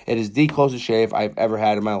sponsor. It is the closest shave I've ever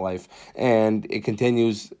had in my life, and it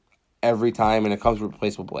continues every time, and it comes with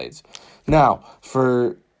replaceable blades. Now,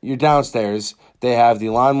 for your downstairs, they have the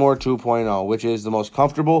Lawnmower 2.0, which is the most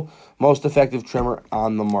comfortable, most effective trimmer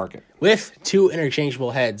on the market. With 2 interchangeable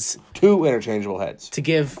heads. 2 interchangeable heads. To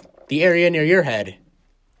give the area near your head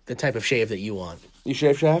the type of shave that you want. You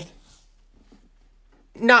shave shaft?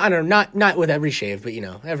 Not with every shave, but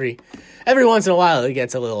every once in a while it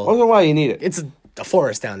gets a little... Once in a while you need it. It's a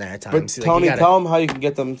forest down there at times. But tell them how you can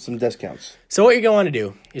get them some discounts. So what you're going to want to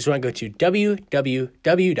do is you want to go to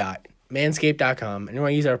www.manscaped.com and you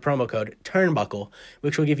want to use our promo code TURNBUCKLE,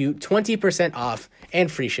 which will give you 20% off and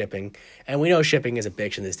free shipping. And we know shipping is a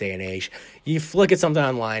bitch in this day and age. You look at something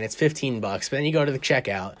online, it's $15, but then you go to the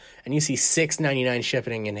checkout and you see $6.99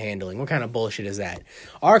 shipping and handling. What kind of bullshit is that?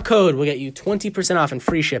 Our code will get you 20% off and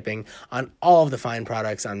free shipping on all of the fine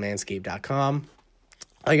products on manscaped.com.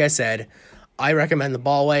 Like I said, I recommend the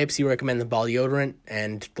ball wipes, you recommend the ball deodorant,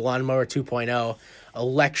 and the Lawnmower 2.0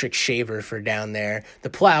 electric shaver for down there, the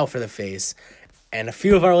plow for the face. And a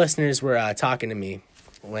few of our listeners were talking to me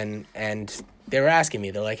and they were asking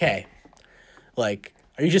me, they're like, hey, like,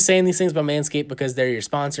 are you just saying these things about Manscaped because they're your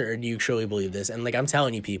sponsor, or do you truly believe this? And like, I'm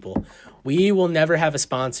telling you people, we will never have a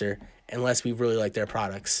sponsor unless we really like their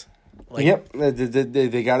products. Like, yep,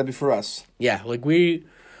 they got to be for us. Yeah, like we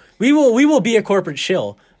will be a corporate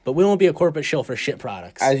shill, but we won't be a corporate shill for shit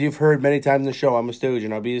products. As you've heard many times in the show, I'm a stooge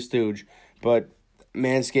and I'll be a stooge, but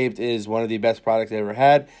Manscaped is one of the best products they ever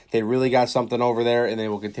had. They really got something over there, and they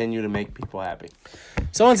will continue to make people happy.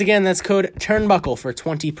 So once again, that's code TURNBUCKLE for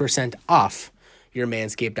 20% off your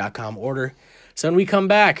manscaped.com order. So when we come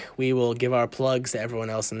back, we will give our plugs to everyone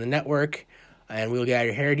else in the network, and we will get out of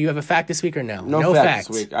your hair. Do you have a fact this week or no? No facts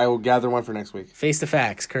this week. I will gather one for next week. Face the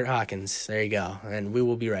facts, Kurt Hawkins. There you go. And we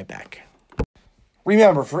will be right back.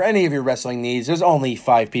 Remember, for any of your wrestling needs, there's only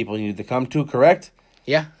 5 people you need to come to, correct?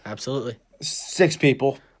 Yeah, absolutely. 6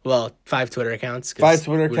 people. Well, 5 Twitter accounts. 5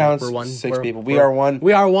 Twitter accounts, we're one, 6 people. We are one.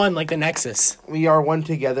 We are one, like the Nexus. We are one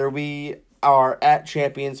together. We are at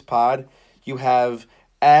Champions Pod. You have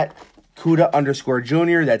at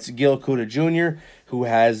Kuda_Jr. That's Gil Kuda Jr., who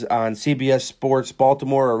has on CBS Sports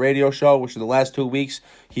Baltimore a radio show, which in the last 2 weeks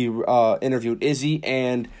he interviewed Izzy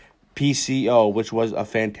and PCO, which was a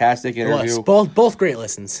fantastic interview. Both great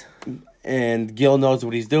listens. And Gil knows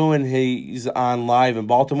what he's doing. He's on live in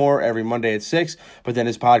Baltimore every Monday at 6, but then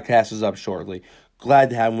his podcast is up shortly.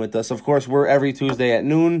 Glad to have him with us. Of course, we're every Tuesday at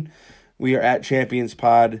noon. We are at Champions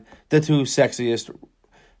Pod, the 2 sexiest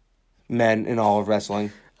men in all of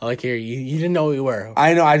wrestling. I like here. You didn't know who we were.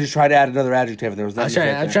 I know. I just tried to add another adjective, and there was nothing.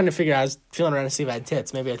 I was trying to figure out. I was feeling around to see if I had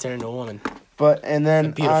tits. Maybe I turned into a woman. And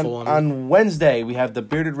then on Wednesday, we have the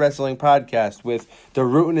Bearded Wrestling Podcast with the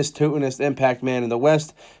rootinest, tootinest Impact man in the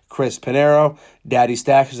West, Chris Pinero, Daddy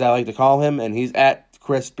Stack, as I like to call him, and he's at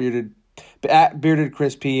Bearded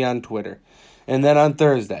Chris P on Twitter. And then on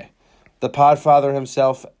Thursday, the Podfather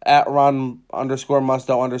himself, at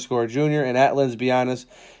Ron_Musto_Jr. and at Linz Bionis,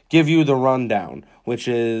 give you the rundown, which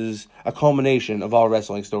is a culmination of all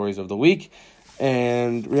wrestling stories of the week.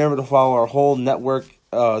 And remember to follow our whole network,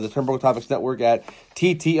 the Turnbuckle Topics Network, at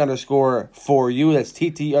TT_4U. That's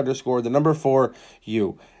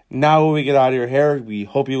TT_4U. Now when we get out of your hair, we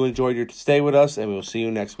hope you enjoyed your stay with us, and we'll see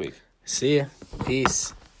you next week. See ya.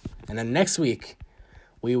 Peace. And then next week,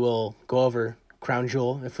 we will go over Crown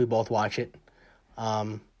Jewel if we both watch it.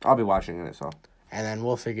 I'll be watching it, so. And then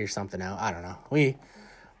we'll figure something out. I don't know.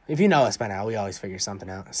 If you know us by now, we always figure something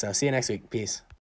out. So see you next week. Peace.